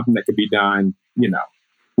 And that's something that could be done,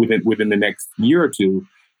 within the next year or two.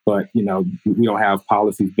 But, we don't have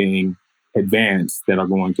policies being advanced that are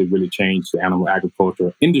going to really change the animal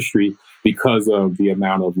agriculture industry because of the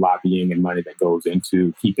amount of lobbying and money that goes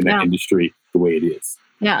into keeping that industry the way it is.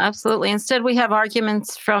 Yeah, absolutely. Instead, we have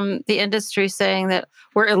arguments from the industry saying that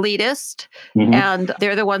we're elitist and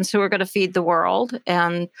they're the ones who are going to feed the world.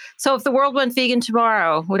 And so if the world went vegan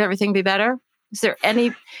tomorrow, would everything be better? Is there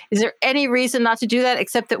any reason not to do that,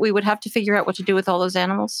 except that we would have to figure out what to do with all those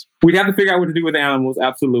animals? We'd have to figure out what to do with animals,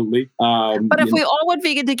 absolutely. But if we all went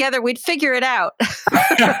vegan together, we'd figure it out.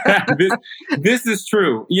 This is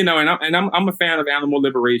true, and I'm a fan of animal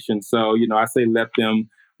liberation. So, I say let them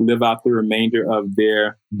live out the remainder of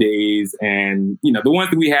their days. And, the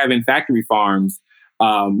ones that we have in factory farms,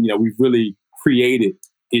 we've really created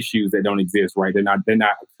issues that don't exist, right? They're not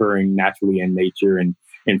occurring naturally in nature and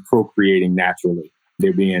procreating naturally.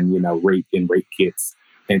 They're being, raped in rape kits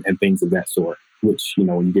and things of that sort, which,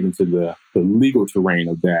 when you get into the legal terrain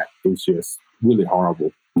of that, it's just really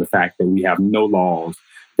horrible. The fact that we have no laws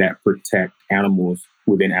that protect animals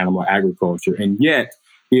within animal agriculture. And yet,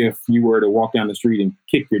 if you were to walk down the street and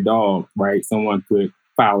kick your dog, right, someone could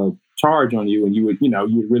file a charge on you and you would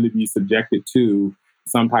really be subjected to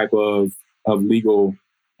some type of legal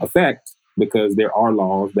effect because there are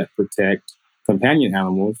laws that protect companion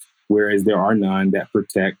animals, whereas there are none that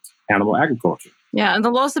protect animal agriculture. Yeah, and the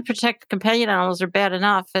laws that protect companion animals are bad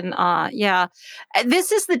enough. And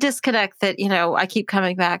this is the disconnect that, I keep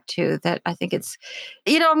coming back to, that I think it's,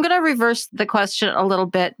 I'm going to reverse the question a little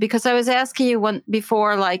bit, because I was asking you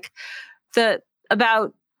before, like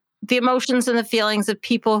about the emotions and the feelings of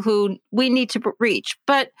people who we need to reach.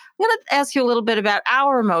 But I'm going to ask you a little bit about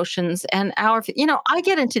our emotions and I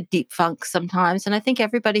get into deep funk sometimes. And I think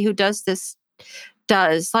everybody who does this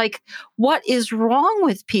does. Like, what is wrong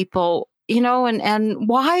with people? And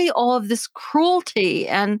why all of this cruelty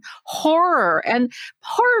and horror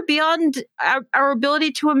beyond our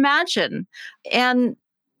ability to imagine. And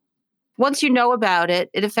once you know about it,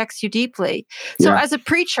 it affects you deeply. So as a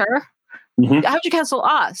preacher, how would you counsel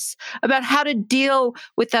us about how to deal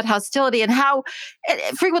with that hostility and how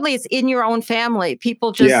frequently it's in your own family?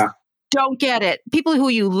 People just don't get it. People who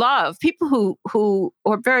you love, people who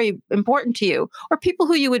are very important to you, or people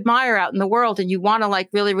who you admire out in the world and you want to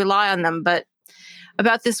really rely on them. But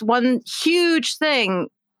about this one huge thing,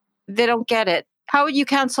 they don't get it. How would you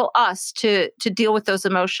counsel us to deal with those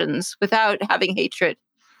emotions without having hatred?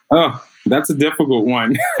 Oh, that's a difficult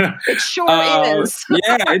one. It sure is.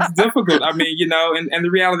 Yeah, it's difficult. I mean, and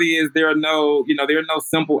the reality is there are no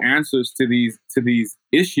simple answers to these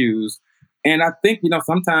issues. And I think,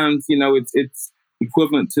 sometimes, it's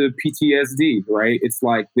equivalent to PTSD, right? It's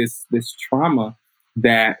like this trauma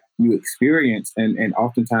that you experience and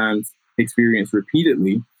oftentimes experience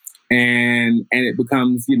repeatedly. And it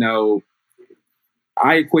becomes,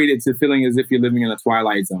 I equate it to feeling as if you're living in a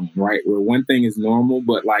twilight zone, right? Where one thing is normal,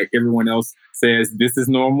 but everyone else says this is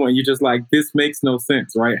normal. And you're just like, this makes no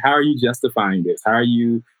sense, right? How are you justifying this? How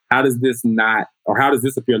does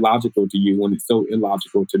this appear logical to you when it's so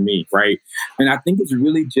illogical to me, right? And I think it's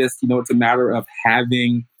really just, it's a matter of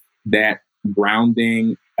having that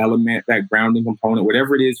grounding element, that grounding component,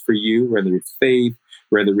 whatever it is for you, whether it's faith,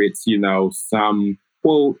 whether it's, some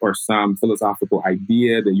quote or some philosophical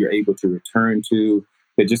idea that you're able to return to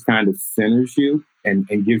that just kind of centers you and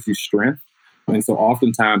gives you strength. And so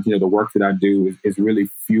oftentimes, the work that I do is really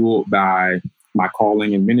fueled by my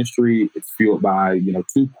calling in ministry. It's fueled by,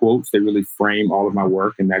 two quotes that really frame all of my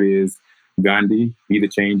work. And that is Gandhi, be the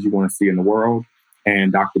change you want to see in the world.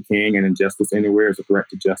 And Dr. King, and injustice anywhere is a threat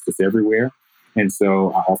to justice everywhere. And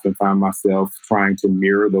so I often find myself trying to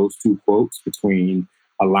mirror those two quotes between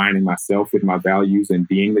aligning myself with my values and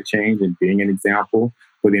being the change and being an example,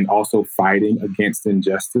 but then also fighting against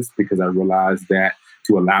injustice, because I realize that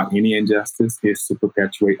to allow any injustice is to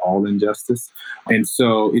perpetuate all injustice. And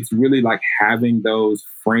so it's really like having those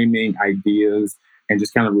framing ideas and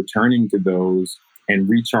just kind of returning to those and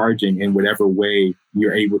recharging in whatever way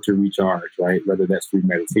you're able to recharge, right? Whether that's through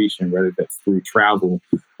meditation, whether that's through travel.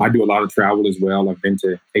 I do a lot of travel as well. I've been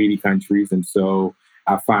to 80 countries. And so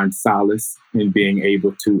I find solace in being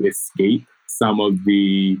able to escape some of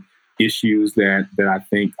the issues that I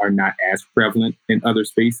think are not as prevalent in other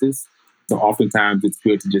spaces. So oftentimes it's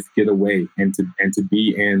good to just get away and to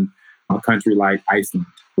be in a country like Iceland,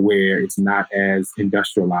 where it's not as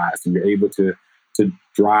industrialized and you're able to to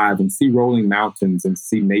drive and see rolling mountains and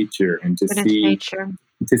see nature and to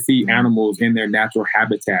see animals in their natural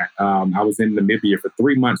habitat. I was in Namibia for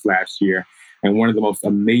 3 months last year. And one of the most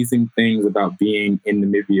amazing things about being in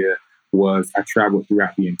Namibia was I traveled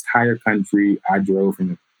throughout the entire country. I drove from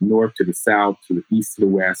the north to the south, to the east to the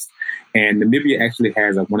west. And Namibia actually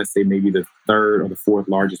has, I want to say, maybe the third or the fourth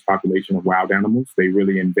largest population of wild animals. They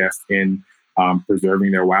really invest in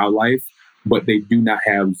preserving their wildlife, but they do not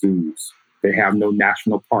have zoos. They have no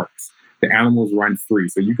national parks. The animals run free.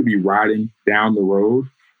 So you could be riding down the road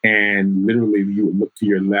and literally you would look to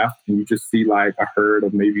your left and you just see like a herd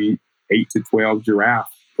of maybe 8 to 12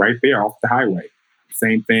 giraffes right there off the highway.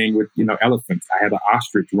 Same thing with, elephants. I had an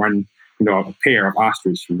ostrich run, a pair of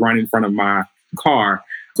ostrich run in front of my car.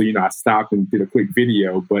 So, I stopped and did a quick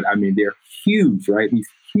video, but I mean, they're huge, right? These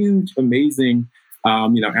huge, amazing,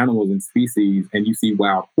 animals and species. And you see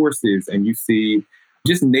wild horses and you see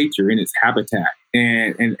just nature in its habitat.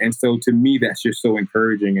 And so to me, that's just so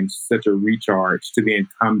encouraging and such a recharge to then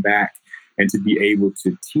come back and to be able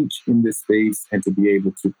to teach in this space and to be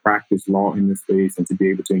able to practice law in this space and to be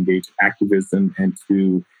able to engage in activism and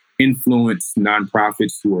to influence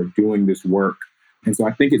nonprofits who are doing this work. And so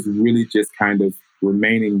I think it's really just kind of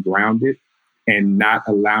remaining grounded and not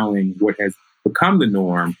allowing what has become the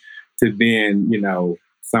norm to then,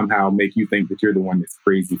 somehow make you think that you're the one that's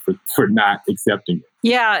crazy for not accepting it.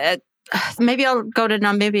 Yeah. Maybe I'll go to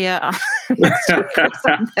Namibia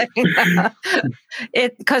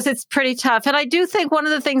because it's pretty tough. And I do think one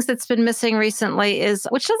of the things that's been missing recently is,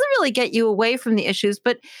 which doesn't really get you away from the issues,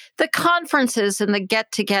 but the conferences and the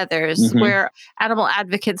get-togethers where animal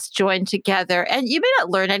advocates join together. And you may not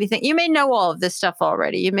learn anything. You may know all of this stuff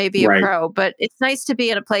already. You may be a pro, but it's nice to be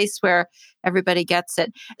in a place where everybody gets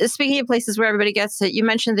it. Speaking of places where everybody gets it, you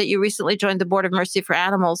mentioned that you recently joined the Board of Mercy for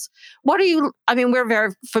Animals. We're very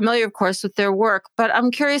familiar, of course, with their work, but I'm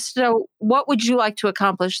curious to know, what would you like to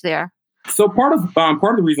accomplish there? So part of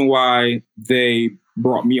the reason why they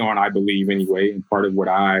brought me on, I believe anyway, and part of what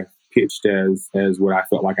I pitched as what I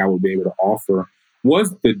felt like I would be able to offer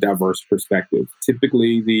was the diverse perspective.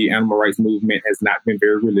 Typically, the animal rights movement has not been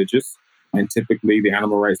very religious. And typically the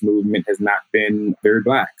animal rights movement has not been very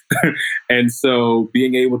Black. And so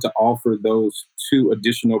being able to offer those two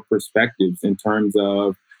additional perspectives in terms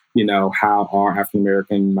of, how are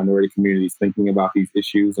African-American minority communities thinking about these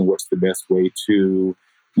issues and what's the best way to,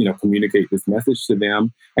 communicate this message to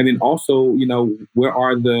them. And then also, where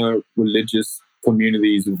are the religious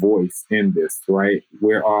community's voice in this, right?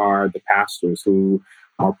 Where are the pastors who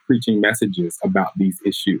are preaching messages about these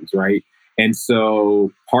issues, right? And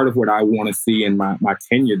so part of what I want to see in my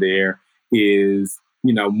tenure there is,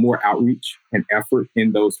 more outreach and effort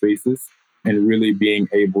in those spaces and really being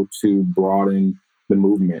able to broaden the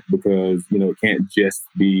movement because, it can't just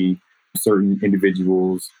be certain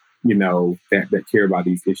individuals, that care about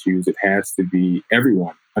these issues. It has to be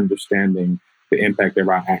everyone understanding the impact of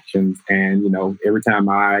our actions. And, every time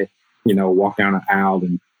I, walk down an aisle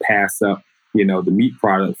and pass up the meat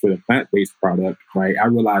product for the plant-based product, right? I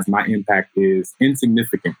realize my impact is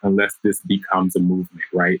insignificant unless this becomes a movement,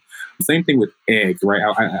 right? Same thing with eggs, right?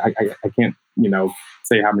 I can't,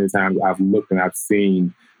 say how many times I've looked and I've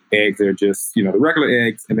seen eggs that are just, the regular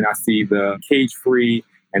eggs, and then I see the cage-free,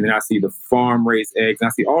 and then I see the farm-raised eggs, and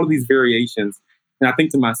I see all of these variations. And I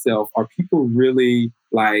think to myself, are people really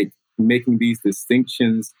like making these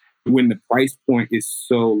distinctions when the price point is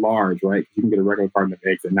so large, right? You can get a regular carton of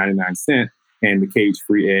eggs at 99 cents. And the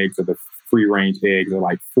cage-free eggs or the free-range eggs are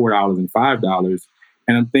like $4 and $5.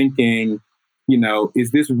 And I'm thinking,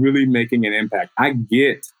 is this really making an impact? I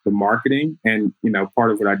get the marketing. And,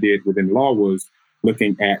 part of what I did within law was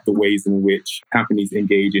looking at the ways in which companies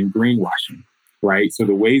engage in greenwashing, right? So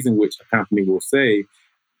the ways in which a company will say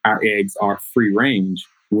our eggs are free-range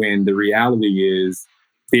when the reality is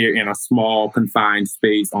they're in a small, confined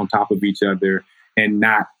space on top of each other and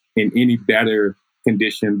not in any better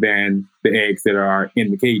condition than the eggs that are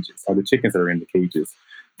in the cages or the chickens that are in the cages.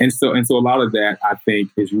 And so a lot of that, I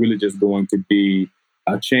think, is really just going to be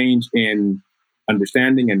a change in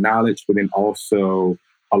understanding and knowledge, but then also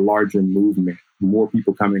a larger movement, more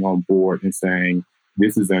people coming on board and saying,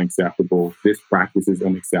 this is unacceptable, this practice is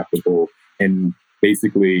unacceptable, and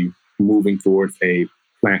basically moving towards a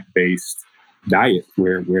plant-based diet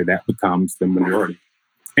where that becomes the majority.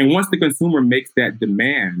 And once the consumer makes that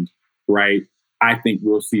demand, right, I think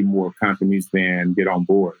we'll see more companies then get on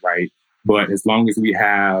board, right? But as long as we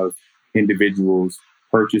have individuals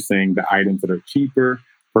purchasing the items that are cheaper,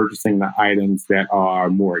 purchasing the items that are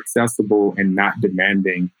more accessible and not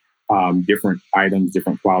demanding different items,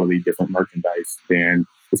 different quality, different merchandise, then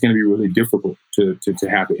it's going to be really difficult to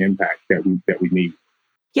have the impact that we need.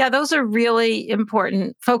 Yeah, those are really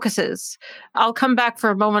important focuses. I'll come back for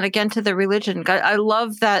a moment again to the religion. I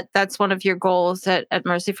love that that's one of your goals at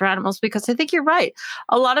Mercy for Animals, because I think you're right.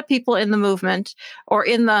 A lot of people in the movement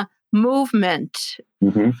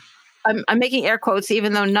Mm-hmm. I'm making air quotes,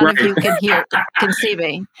 even though none of you can see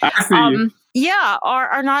me. I see you. Yeah,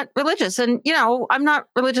 are not religious. And, I'm not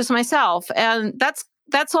religious myself. And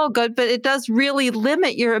that's all good, but it does really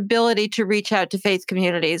limit your ability to reach out to faith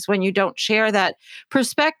communities when you don't share that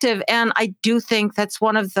perspective. And I do think that's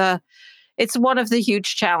one of the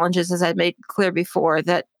huge challenges, as I made clear before,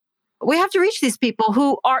 that we have to reach these people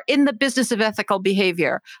who are in the business of ethical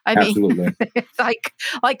behavior. I mean,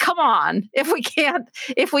 like, come on, if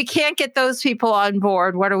we can't get those people on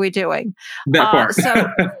board, what are we doing? That part.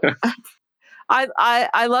 So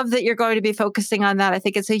I love that you're going to be focusing on that. I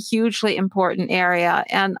think it's a hugely important area.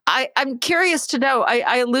 And I'm curious to know,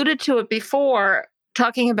 I alluded to it before,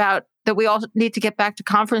 talking about that we all need to get back to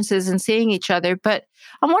conferences and seeing each other. But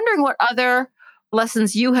I'm wondering what other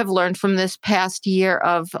lessons you have learned from this past year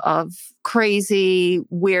of crazy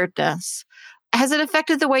weirdness. Has it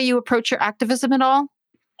affected the way you approach your activism at all?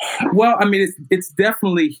 Well, I mean, it's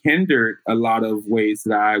definitely hindered a lot of ways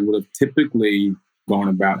that I would have typically gone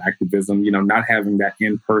about activism. Not having that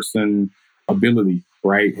in-person ability,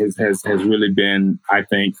 right, has really been, I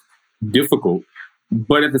think, difficult.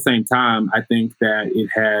 But at the same time, I think that it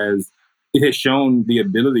has shown the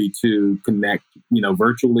ability to connect,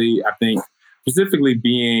 virtually. I think specifically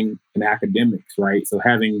being an academics, right? So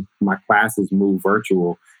having my classes move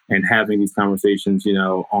virtual and having these conversations,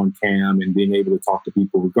 on cam and being able to talk to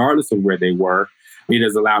people regardless of where they were, it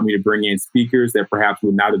has allowed me to bring in speakers that perhaps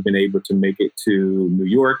would not have been able to make it to New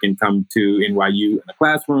York and come to NYU in a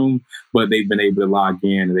classroom, but they've been able to log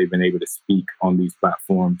in and they've been able to speak on these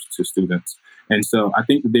platforms to students. And so I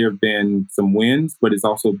think that there have been some wins, but it's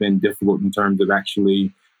also been difficult in terms of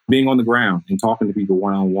actually being on the ground and talking to people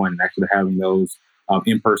one-on-one and actually having those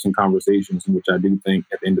in-person conversations, which I do think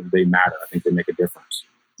at the end of the day matter. I think they make a difference.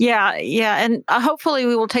 Yeah. And hopefully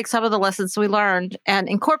we will take some of the lessons we learned and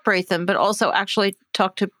incorporate them, but also actually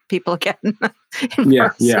talk to people again in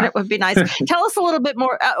person. It would be nice. Tell us a little bit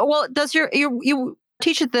more. Does you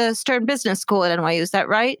teach at the Stern Business School at NYU, is that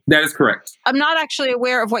right? That is correct. I'm not actually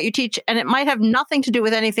aware of what you teach, and it might have nothing to do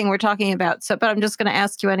with anything we're talking about. But I'm just going to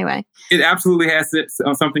ask you anyway. It absolutely has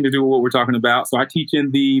something to do with what we're talking about. So I teach in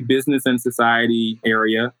the business and society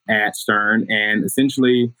area at Stern, and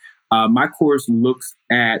essentially my course looks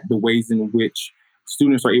at the ways in which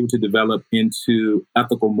students are able to develop into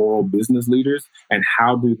ethical, moral business leaders, and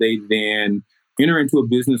how do they then enter into a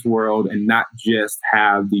business world and not just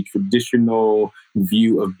have the traditional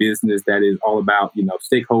view of business that is all about,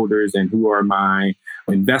 stakeholders and who are my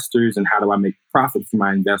investors and how do I make profit for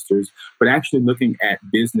my investors, but actually looking at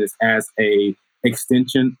business as a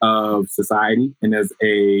extension of society and has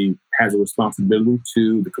a responsibility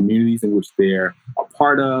to the communities in which they're a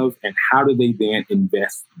part of, and how do they then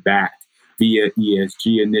invest back via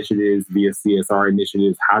ESG initiatives, via CSR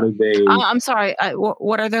initiatives? How do they... I'm sorry,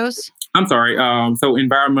 what are those? I'm sorry. So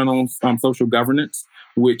environmental, social governance,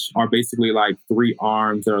 which are basically like three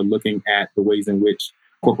arms that are looking at the ways in which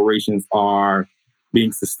corporations are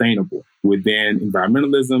being sustainable within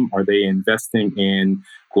environmentalism. Are they investing in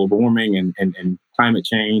global warming and climate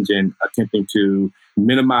change and attempting to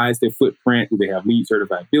minimize their footprint? Do they have LEED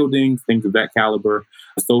certified buildings, things of that caliber?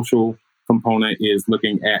 A social component is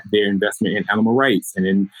looking at their investment in animal rights and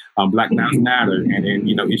in Black Lives Matter and in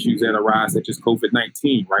issues that arise such as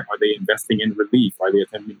COVID-19, right? Are they investing in relief? Are they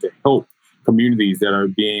attempting to help communities that are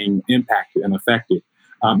being impacted and affected?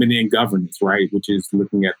 And then governance, right, which is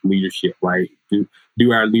looking at leadership, right? Does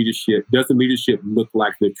the leadership look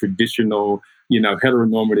like the traditional,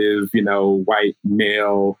 heteronormative, white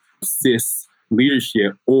male cis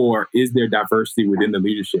leadership, or is there diversity within the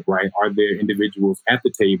leadership, right? Are there individuals at the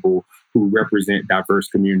table who represent diverse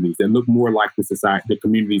communities that look more like the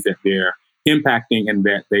communities that they're impacting and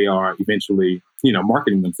that they are eventually,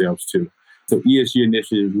 marketing themselves to? So ESG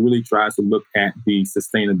initiative really tries to look at the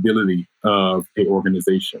sustainability of an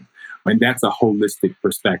organization. And that's a holistic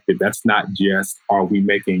perspective. That's not just, are we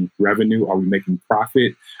making revenue? Are we making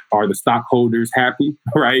profit? Are the stockholders happy,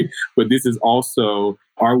 right? But this is also,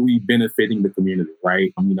 are we benefiting the community,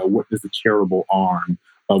 right? What does the charitable arm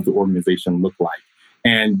of the organization look like?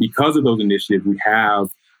 And because of those initiatives, we have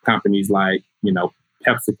companies like,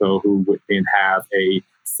 PepsiCo, who would then have a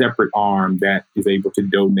separate arm that is able to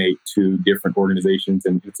donate to different organizations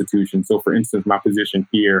and institutions. So for instance, my position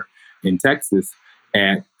here in Texas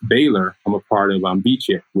at Baylor, I'm a part of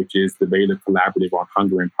BCHIC, which is the Baylor Collaborative on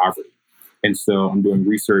Hunger and Poverty. And so I'm doing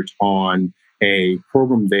research on a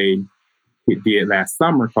program they did last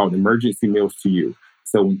summer called Emergency Meals to You.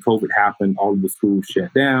 So when COVID happened, all of the schools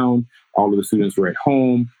shut down. All of the students were at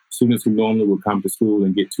home. Students who normally would come to school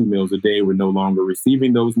and get 2 meals a day were no longer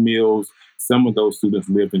receiving those meals. Some of those students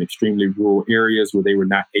lived in extremely rural areas where they were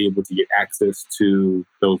not able to get access to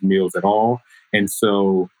those meals at all. And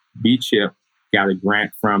so BCHIP got a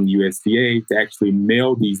grant from USDA to actually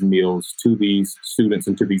mail these meals to these students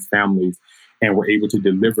and to these families, and were able to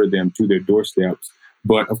deliver them to their doorsteps.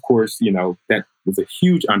 But of course, that was a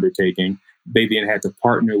huge undertaking. They then had to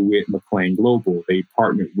partner with McLean Global. They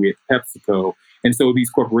partnered with PepsiCo. And so these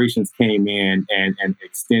corporations came in and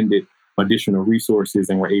extended additional resources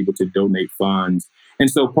and were able to donate funds. And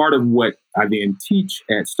so part of what I then teach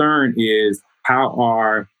at Stern is how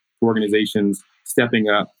are organizations stepping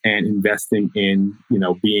up and investing in,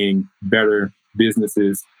 being better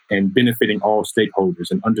businesses and benefiting all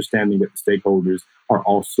stakeholders, and understanding that the stakeholders are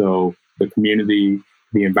also the community,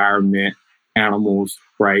 the environment, animals,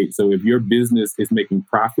 right? So if your business is making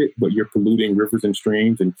profit, but you're polluting rivers and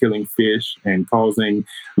streams and killing fish and causing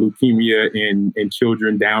leukemia in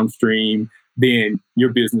children downstream, then your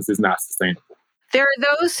business is not sustainable. There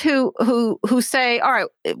are those who say, all right,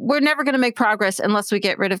 we're never going to make progress unless we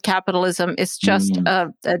get rid of capitalism. It's just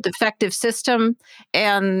a defective system,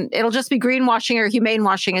 and it'll just be greenwashing or humane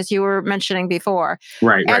washing, as you were mentioning before.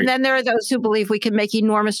 Right. And then there are those who believe we can make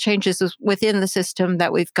enormous changes within the system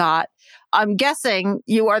that we've got. I'm guessing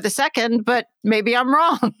you are the second, but maybe I'm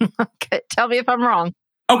wrong. Okay, tell me if I'm wrong.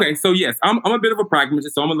 Okay, so yes, I'm a bit of a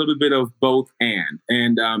pragmatist, so I'm a little bit of both and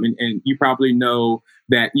you probably know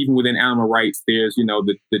that even within animal rights, there's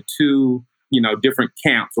the two different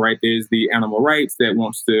camps, right? There's the animal rights that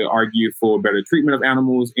wants to argue for better treatment of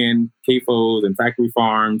animals in CAFOs and factory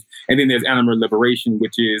farms, and then there's animal liberation,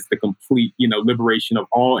 which is the complete liberation of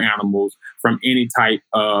all animals from any type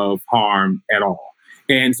of harm at all.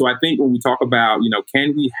 And so I think when we talk about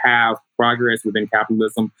can we have progress within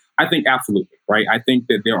capitalism? I think absolutely, right? I think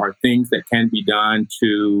that there are things that can be done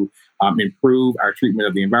to improve our treatment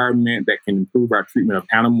of the environment, that can improve our treatment of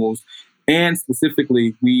animals. And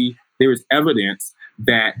specifically, there is evidence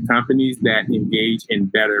that companies that engage in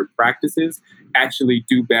better practices actually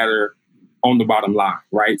do better on the bottom line,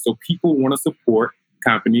 right? So people want to support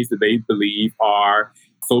companies that they believe are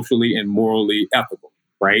socially and morally ethical,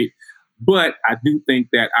 right? But I do think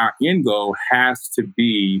that our end goal has to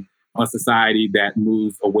be a society that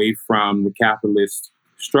moves away from the capitalist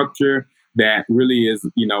structure that really is,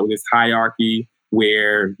 this hierarchy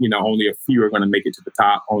where, only a few are going to make it to the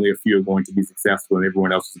top, only a few are going to be successful, and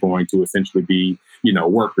everyone else is going to essentially be,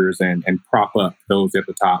 workers and prop up those at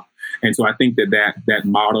the top. And so I think that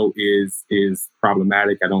model is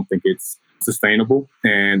problematic. I don't think it's sustainable.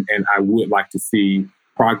 And I would like to see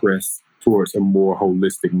progress towards a more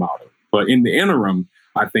holistic model. But in the interim,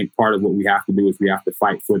 I think part of what we have to do is we have to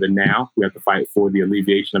fight for the now. We have to fight for the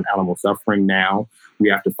alleviation of animal suffering now. We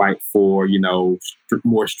have to fight for,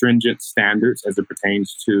 more stringent standards as it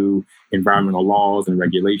pertains to environmental laws and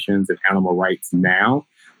regulations and animal rights now,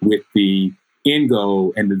 with the end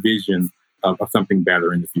goal and the vision of something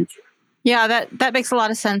better in the future. Yeah, that makes a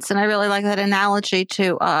lot of sense. And I really like that analogy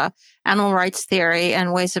to animal rights theory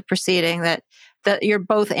and ways of proceeding, that your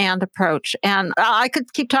both and approach. And I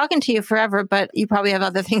could keep talking to you forever, but you probably have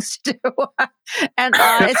other things to do. And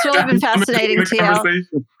it's really been fascinating, Tio.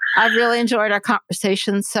 I've really enjoyed our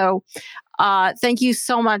conversation. So thank you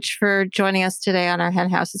so much for joining us today on our Hen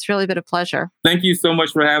House. It's really been a pleasure. Thank you so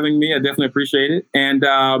much for having me. I definitely appreciate it. And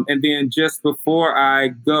then just before I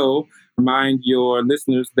go, remind your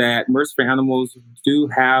listeners that Mercy for Animals do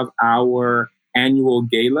have our annual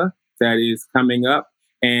gala that is coming up.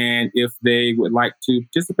 And if they would like to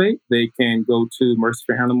participate, they can go to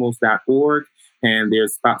mercyforanimals.org, and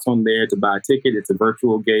there's spots on there to buy a ticket. It's a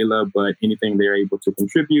virtual gala, but anything they're able to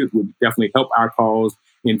contribute would definitely help our cause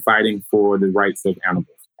in fighting for the rights of animals.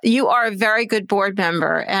 You are a very good board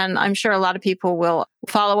member, and I'm sure a lot of people will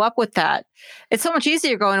follow up with that. It's so much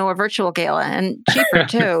easier going to a virtual gala, and cheaper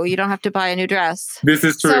too. You don't have to buy a new dress. This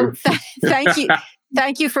is true. So thank you.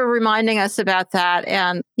 Thank you for reminding us about that.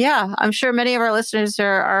 And yeah, I'm sure many of our listeners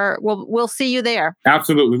will see you there.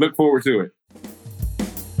 Absolutely. Look forward to it.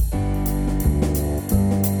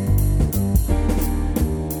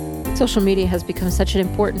 Social media has become such an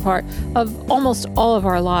important part of almost all of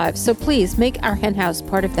our lives. So please make our Hen House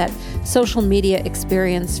part of that social media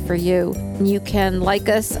experience for you. You can like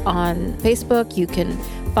us on Facebook. You can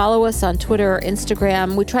Follow us on Twitter or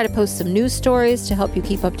Instagram. We try to post some news stories to help you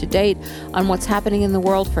keep up to date on what's happening in the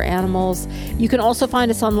world for animals. You can also find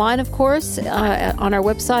us online, of course, on our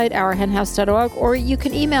website, ourhenhouse.org, or you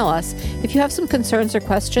can email us. If you have some concerns or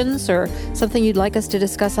questions or something you'd like us to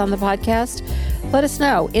discuss on the podcast, let us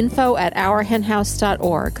know.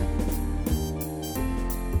 info@ourhenhouse.org.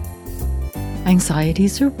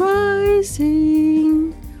 Anxieties are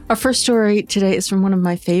rising. Our first story today is from one of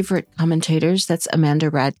my favorite commentators. That's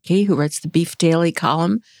Amanda Radke, who writes the Beef Daily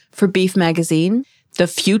column for Beef Magazine. The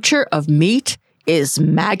future of meat is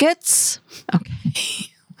maggots. Okay,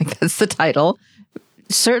 like that's the title.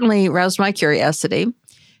 Certainly roused my curiosity.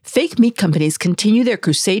 Fake meat companies continue their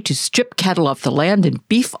crusade to strip cattle off the land and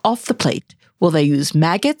beef off the plate. Will they use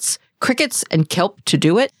maggots, crickets, and kelp to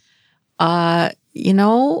do it?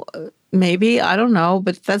 Maybe, I don't know,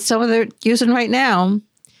 but that's not what they're using right now.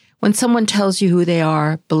 When someone tells you who they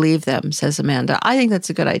are, believe them, says Amanda. I think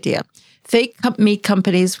that's a good idea. Fake meat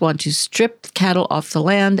companies want to strip cattle off the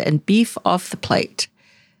land and beef off the plate.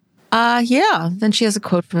 Then she has a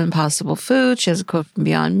quote from Impossible Foods. She has a quote from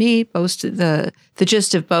Beyond Meat. The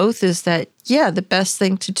gist of both is that, the best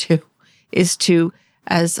thing to do is to,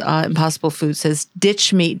 as Impossible Foods says,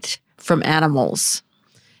 ditch meat from animals.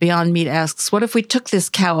 Beyond Meat asks, what if we took this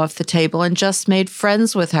cow off the table and just made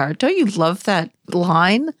friends with her? Don't you love that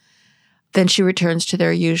line? Then she returns to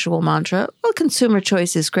their usual mantra. Well, consumer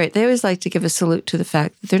choice is great. They always like to give a salute to the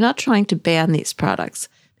fact that they're not trying to ban these products,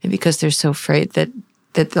 maybe because they're so afraid that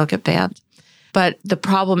they'll get banned. But the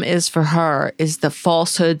problem is for her is the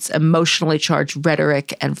falsehoods, emotionally charged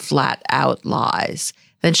rhetoric, and flat out lies.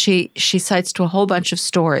 Then she cites to a whole bunch of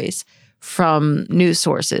stories from news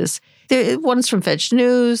sources. One's from Veg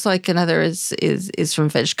News, like another is from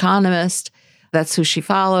Vegconomist. That's who she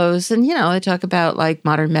follows. And, they talk about like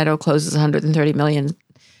Modern Meadow closes $130 million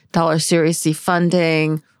Series C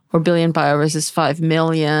funding, or Billion Bio raises $5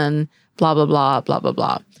 million, blah, blah, blah, blah, blah,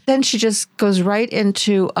 blah. Then she just goes right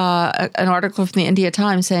into an article from the India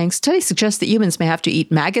Times saying, studies suggest that humans may have to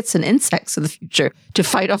eat maggots and insects in the future to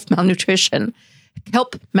fight off malnutrition.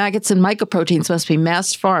 Kelp, maggots, and mycoproteins must be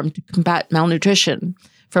mass farmed to combat malnutrition.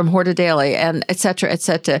 From Horta Daily, and et cetera, et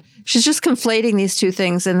cetera. She's just conflating these two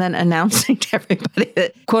things and then announcing to everybody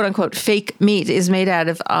that, quote unquote, fake meat is made out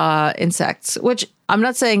of insects, which I'm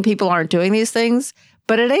not saying people aren't doing these things,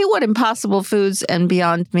 but it ain't what Impossible Foods and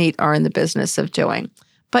Beyond Meat are in the business of doing.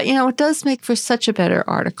 But, it does make for such a better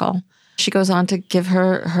article. She goes on to give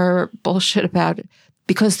her bullshit about it,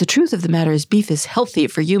 because the truth of the matter is beef is healthy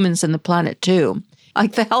for humans and the planet too.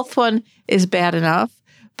 Like the health one is bad enough.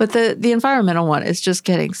 But the environmental one is just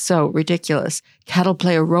getting so ridiculous. Cattle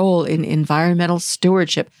play a role in environmental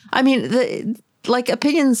stewardship. I mean,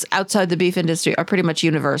 opinions outside the beef industry are pretty much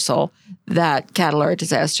universal that cattle are a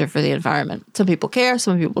disaster for the environment. Some people care,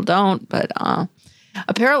 some people don't. But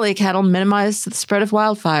apparently cattle minimize the spread of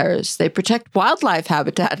wildfires. They protect wildlife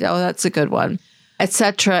habitat. Oh, that's a good one. Et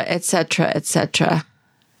cetera, et cetera, et cetera.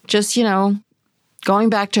 Just, going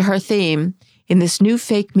back to her theme, in this new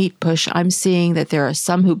fake meat push, I'm seeing that there are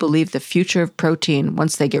some who believe the future of protein,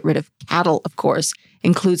 once they get rid of cattle, of course,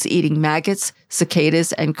 includes eating maggots,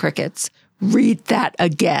 cicadas, and crickets. Read that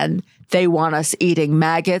again. They want us eating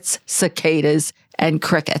maggots, cicadas, and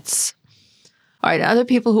crickets. All right, other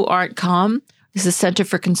people who aren't calm is the Center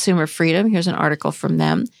for Consumer Freedom. Here's an article from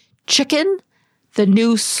them. Chicken, the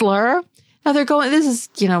new slur. Now this is,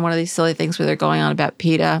 one of these silly things where they're going on about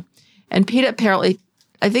PETA. And PETA apparently,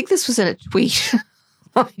 I think this was in a tweet.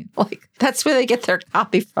 Like that's where they get their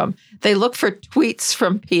copy from. They look for tweets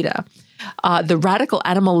from PETA, the Radical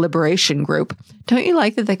Animal Liberation Group. Don't you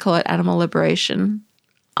like that they call it animal liberation?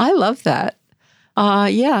 I love that.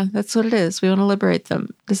 That's what it is. We want to liberate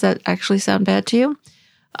them. Does that actually sound bad to you?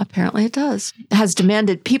 Apparently it does. Has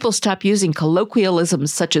demanded people stop using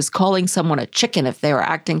colloquialisms such as calling someone a chicken if they are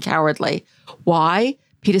acting cowardly. Why?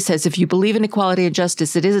 PETA says if you believe in equality and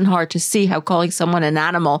justice, it isn't hard to see how calling someone an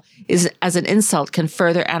animal as an insult can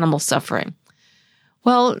further animal suffering.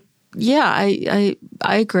 Well, I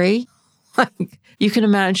agree. You can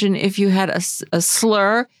imagine if you had a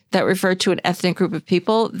slur that referred to an ethnic group of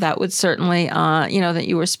people, that would certainly, that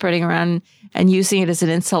you were spreading around and using it as an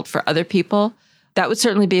insult for other people. That would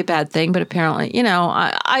certainly be a bad thing. But apparently,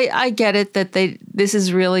 I get it that this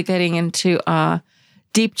is really getting into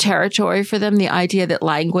deep territory for them. The idea that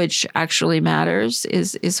language actually matters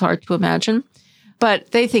is hard to imagine,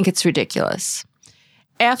 but they think it's ridiculous.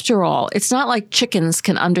 After all, it's not like chickens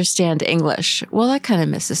can understand English. Well, that kind of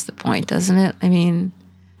misses the point, doesn't it? I mean,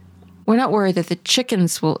 we're not worried that the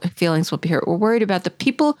chickens' feelings will be hurt. We're worried about the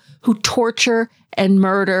people who torture and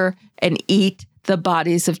murder and eat the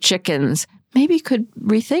bodies of chickens maybe could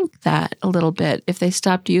rethink that a little bit if they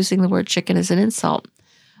stopped using the word chicken as an insult.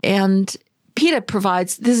 And PETA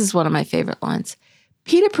provides, this is one of my favorite lines,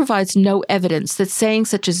 PETA provides no evidence that saying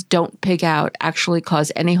such as "don't pig out" actually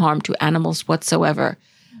cause any harm to animals whatsoever.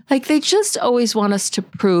 Like, they just always want us to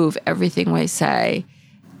prove everything we say.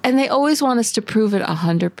 And they always want us to prove it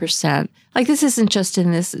 100%. Like, this isn't just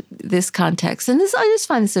in this context. And I just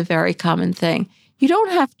find this a very common thing. You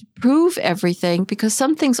don't have to prove everything because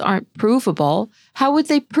some things aren't provable. How would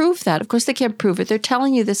they prove that? Of course, they can't prove it. They're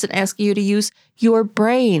telling you this and asking you to use your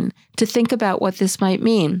brain to think about what this might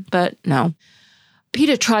mean. But no.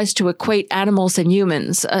 PETA tries to equate animals and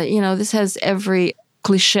humans. This has every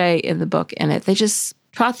cliche in the book in it. They just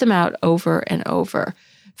trot them out over and over.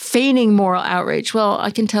 Feigning moral outrage. Well, I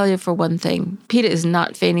can tell you for one thing, PETA is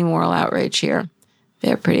not feigning moral outrage here.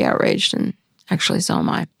 They're pretty outraged, and actually so am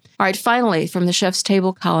I. All right, finally, from the Chef's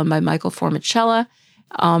Table column by Michael Formicella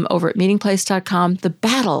over at meetingplace.com, the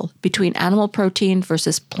battle between animal protein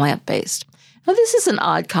versus plant-based. Now, this is an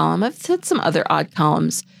odd column. I've had some other odd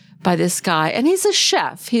columns by this guy, and he's a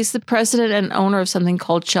chef. He's the president and owner of something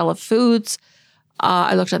called Chella Foods.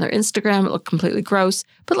 I looked on their Instagram. It looked completely gross.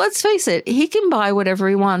 But let's face it, he can buy whatever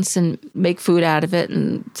he wants and make food out of it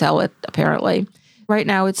and sell it, apparently. Right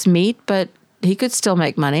now it's meat, but he could still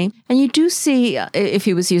make money. And you do see, if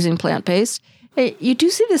he was using plant-based, you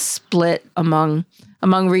do see this split among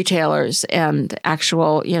retailers and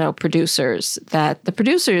actual, producers, that the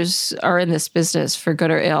producers are in this business for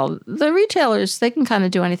good or ill. The retailers, they can kind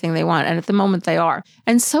of do anything they want. And at the moment they are.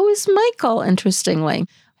 And so is Michael, interestingly.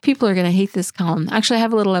 People are going to hate this column. Actually, I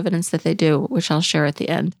have a little evidence that they do, which I'll share at the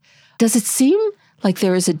end. Does it seem like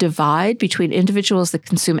there is a divide between individuals that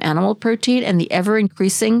consume animal protein and the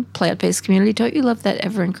ever-increasing plant-based community? Don't you love that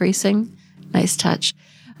ever-increasing? Nice touch.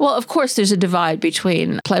 Well, of course, there's a divide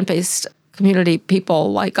between plant-based community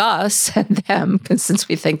people like us and them, because since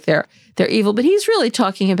we think they're evil. But he's really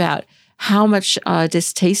talking about how much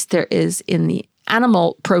distaste there is in the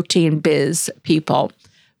animal protein biz people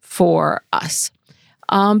for us.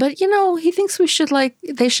 But he thinks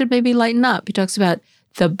they should maybe lighten up. He talks about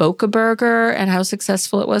the Boca Burger and how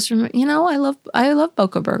successful it was. I love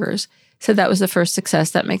Boca Burgers. So that was the first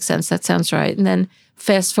success. That makes sense. That sounds right. And then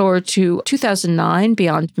fast forward to 2009,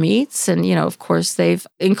 Beyond Meats. And, of course, they've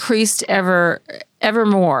increased ever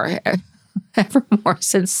more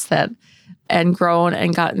since then, and grown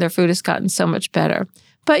and their food has gotten so much better.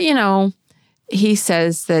 But, he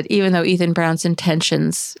says that even though Ethan Brown's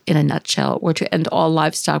intentions, in a nutshell, were to end all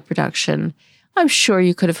livestock production, I'm sure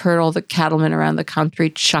you could have heard all the cattlemen around the country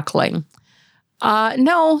chuckling.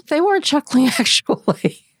 No, they weren't chuckling,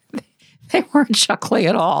 actually. They weren't chuckling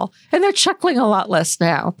at all. And they're chuckling a lot less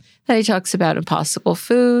now. Then he talks about Impossible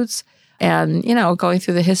Foods and, going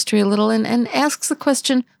through the history a little and asks the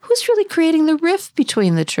question, who's really creating the rift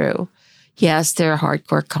between the two? Yes, they're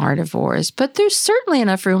hardcore carnivores, but there's certainly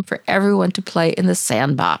enough room for everyone to play in the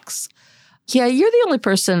sandbox. Yeah, you're the only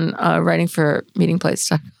person writing for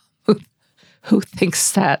meetingplace.com who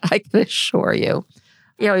thinks that, I can assure you.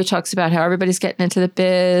 He talks about how everybody's getting into the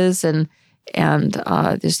biz and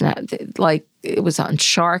there's not, like, it was on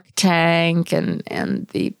Shark Tank and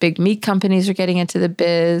the big meat companies are getting into the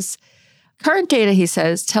biz. Current data, he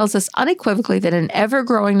says, tells us unequivocally that an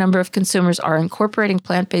ever-growing number of consumers are incorporating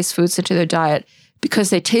plant-based foods into their diet because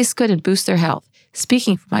they taste good and boost their health.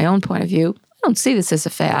 Speaking from my own point of view, I don't see this as a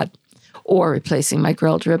fad or replacing my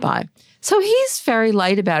grilled ribeye. So he's very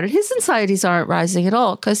light about it. His anxieties aren't rising at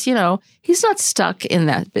all because, he's not stuck in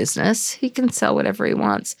that business. He can sell whatever he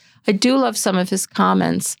wants. I do love some of his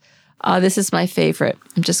comments. This is my favorite.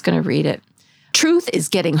 I'm just going to read it. Truth is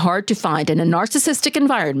getting hard to find in a narcissistic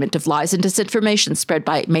environment of lies and disinformation spread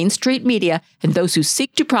by mainstream media and those who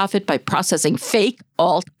seek to profit by processing fake,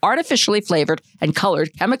 artificially flavored and colored,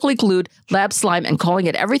 chemically glued lab slime and calling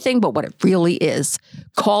it everything but what it really is.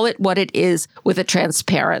 Call it what it is with a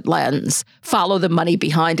transparent lens. Follow the money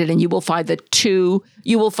behind it and you will find the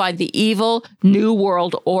evil New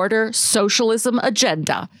World Order socialism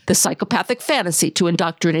agenda, the psychopathic fantasy to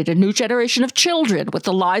indoctrinate a new generation of children with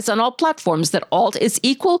the lies on all platforms that alt is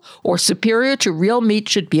equal or superior to real meat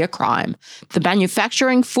should be a crime. The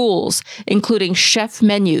manufacturing fools, including chef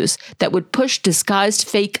menus that would push disguised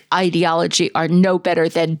fake ideology, are no better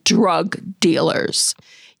than drug dealers.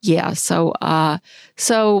 Yeah, so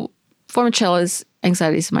Formicella's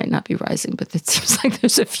anxieties might not be rising, but it seems like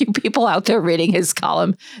there's a few people out there reading his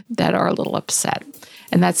column that are a little upset.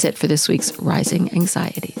 And that's it for this week's Rising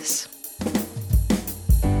Anxieties.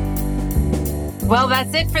 Well,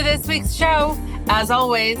 that's it for this week's show. As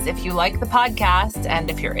always, if you like the podcast and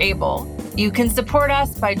if you're able, You can support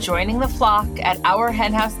us by joining the flock at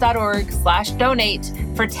ourhenhouse.org/donate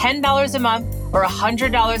for $10 a month or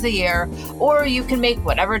 $100 a year, or you can make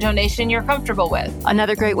whatever donation you're comfortable with.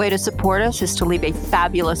 Another great way to support us is to leave a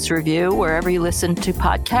fabulous review wherever you listen to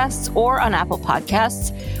podcasts or on Apple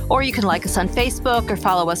Podcasts, or you can like us on Facebook or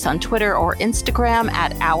follow us on Twitter or Instagram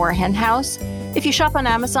at Our Hen House. If you shop on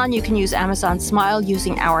Amazon, you can use Amazon Smile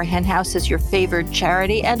using Our Hen House as your favored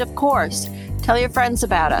charity, and of course, tell your friends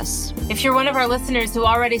about us. If you're one of our listeners who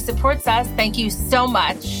already supports us, thank you so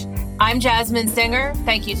much. I'm Jasmine Singer.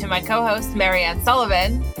 Thank you to my co-host, Marianne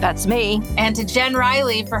Sullivan. That's me. And to Jen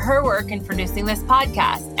Riley for her work in producing this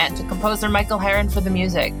podcast, and to composer Michael Herron for the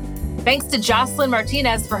music. Thanks to Jocelyn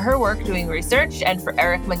Martinez for her work doing research, and for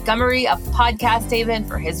Eric Montgomery of Podcast Haven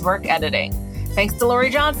for his work editing. Thanks to Lori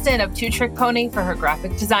Johnston of Two Trick Pony for her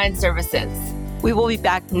graphic design services. We will be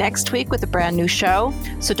back next week with a brand new show,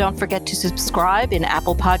 so don't forget to subscribe in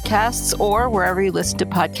Apple Podcasts or wherever you listen to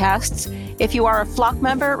podcasts. If you are a Flock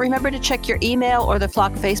member, remember to check your email or the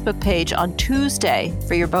Flock Facebook page on Tuesday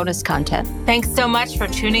for your bonus content. Thanks so much for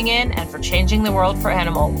tuning in and for changing the world for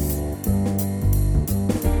animals.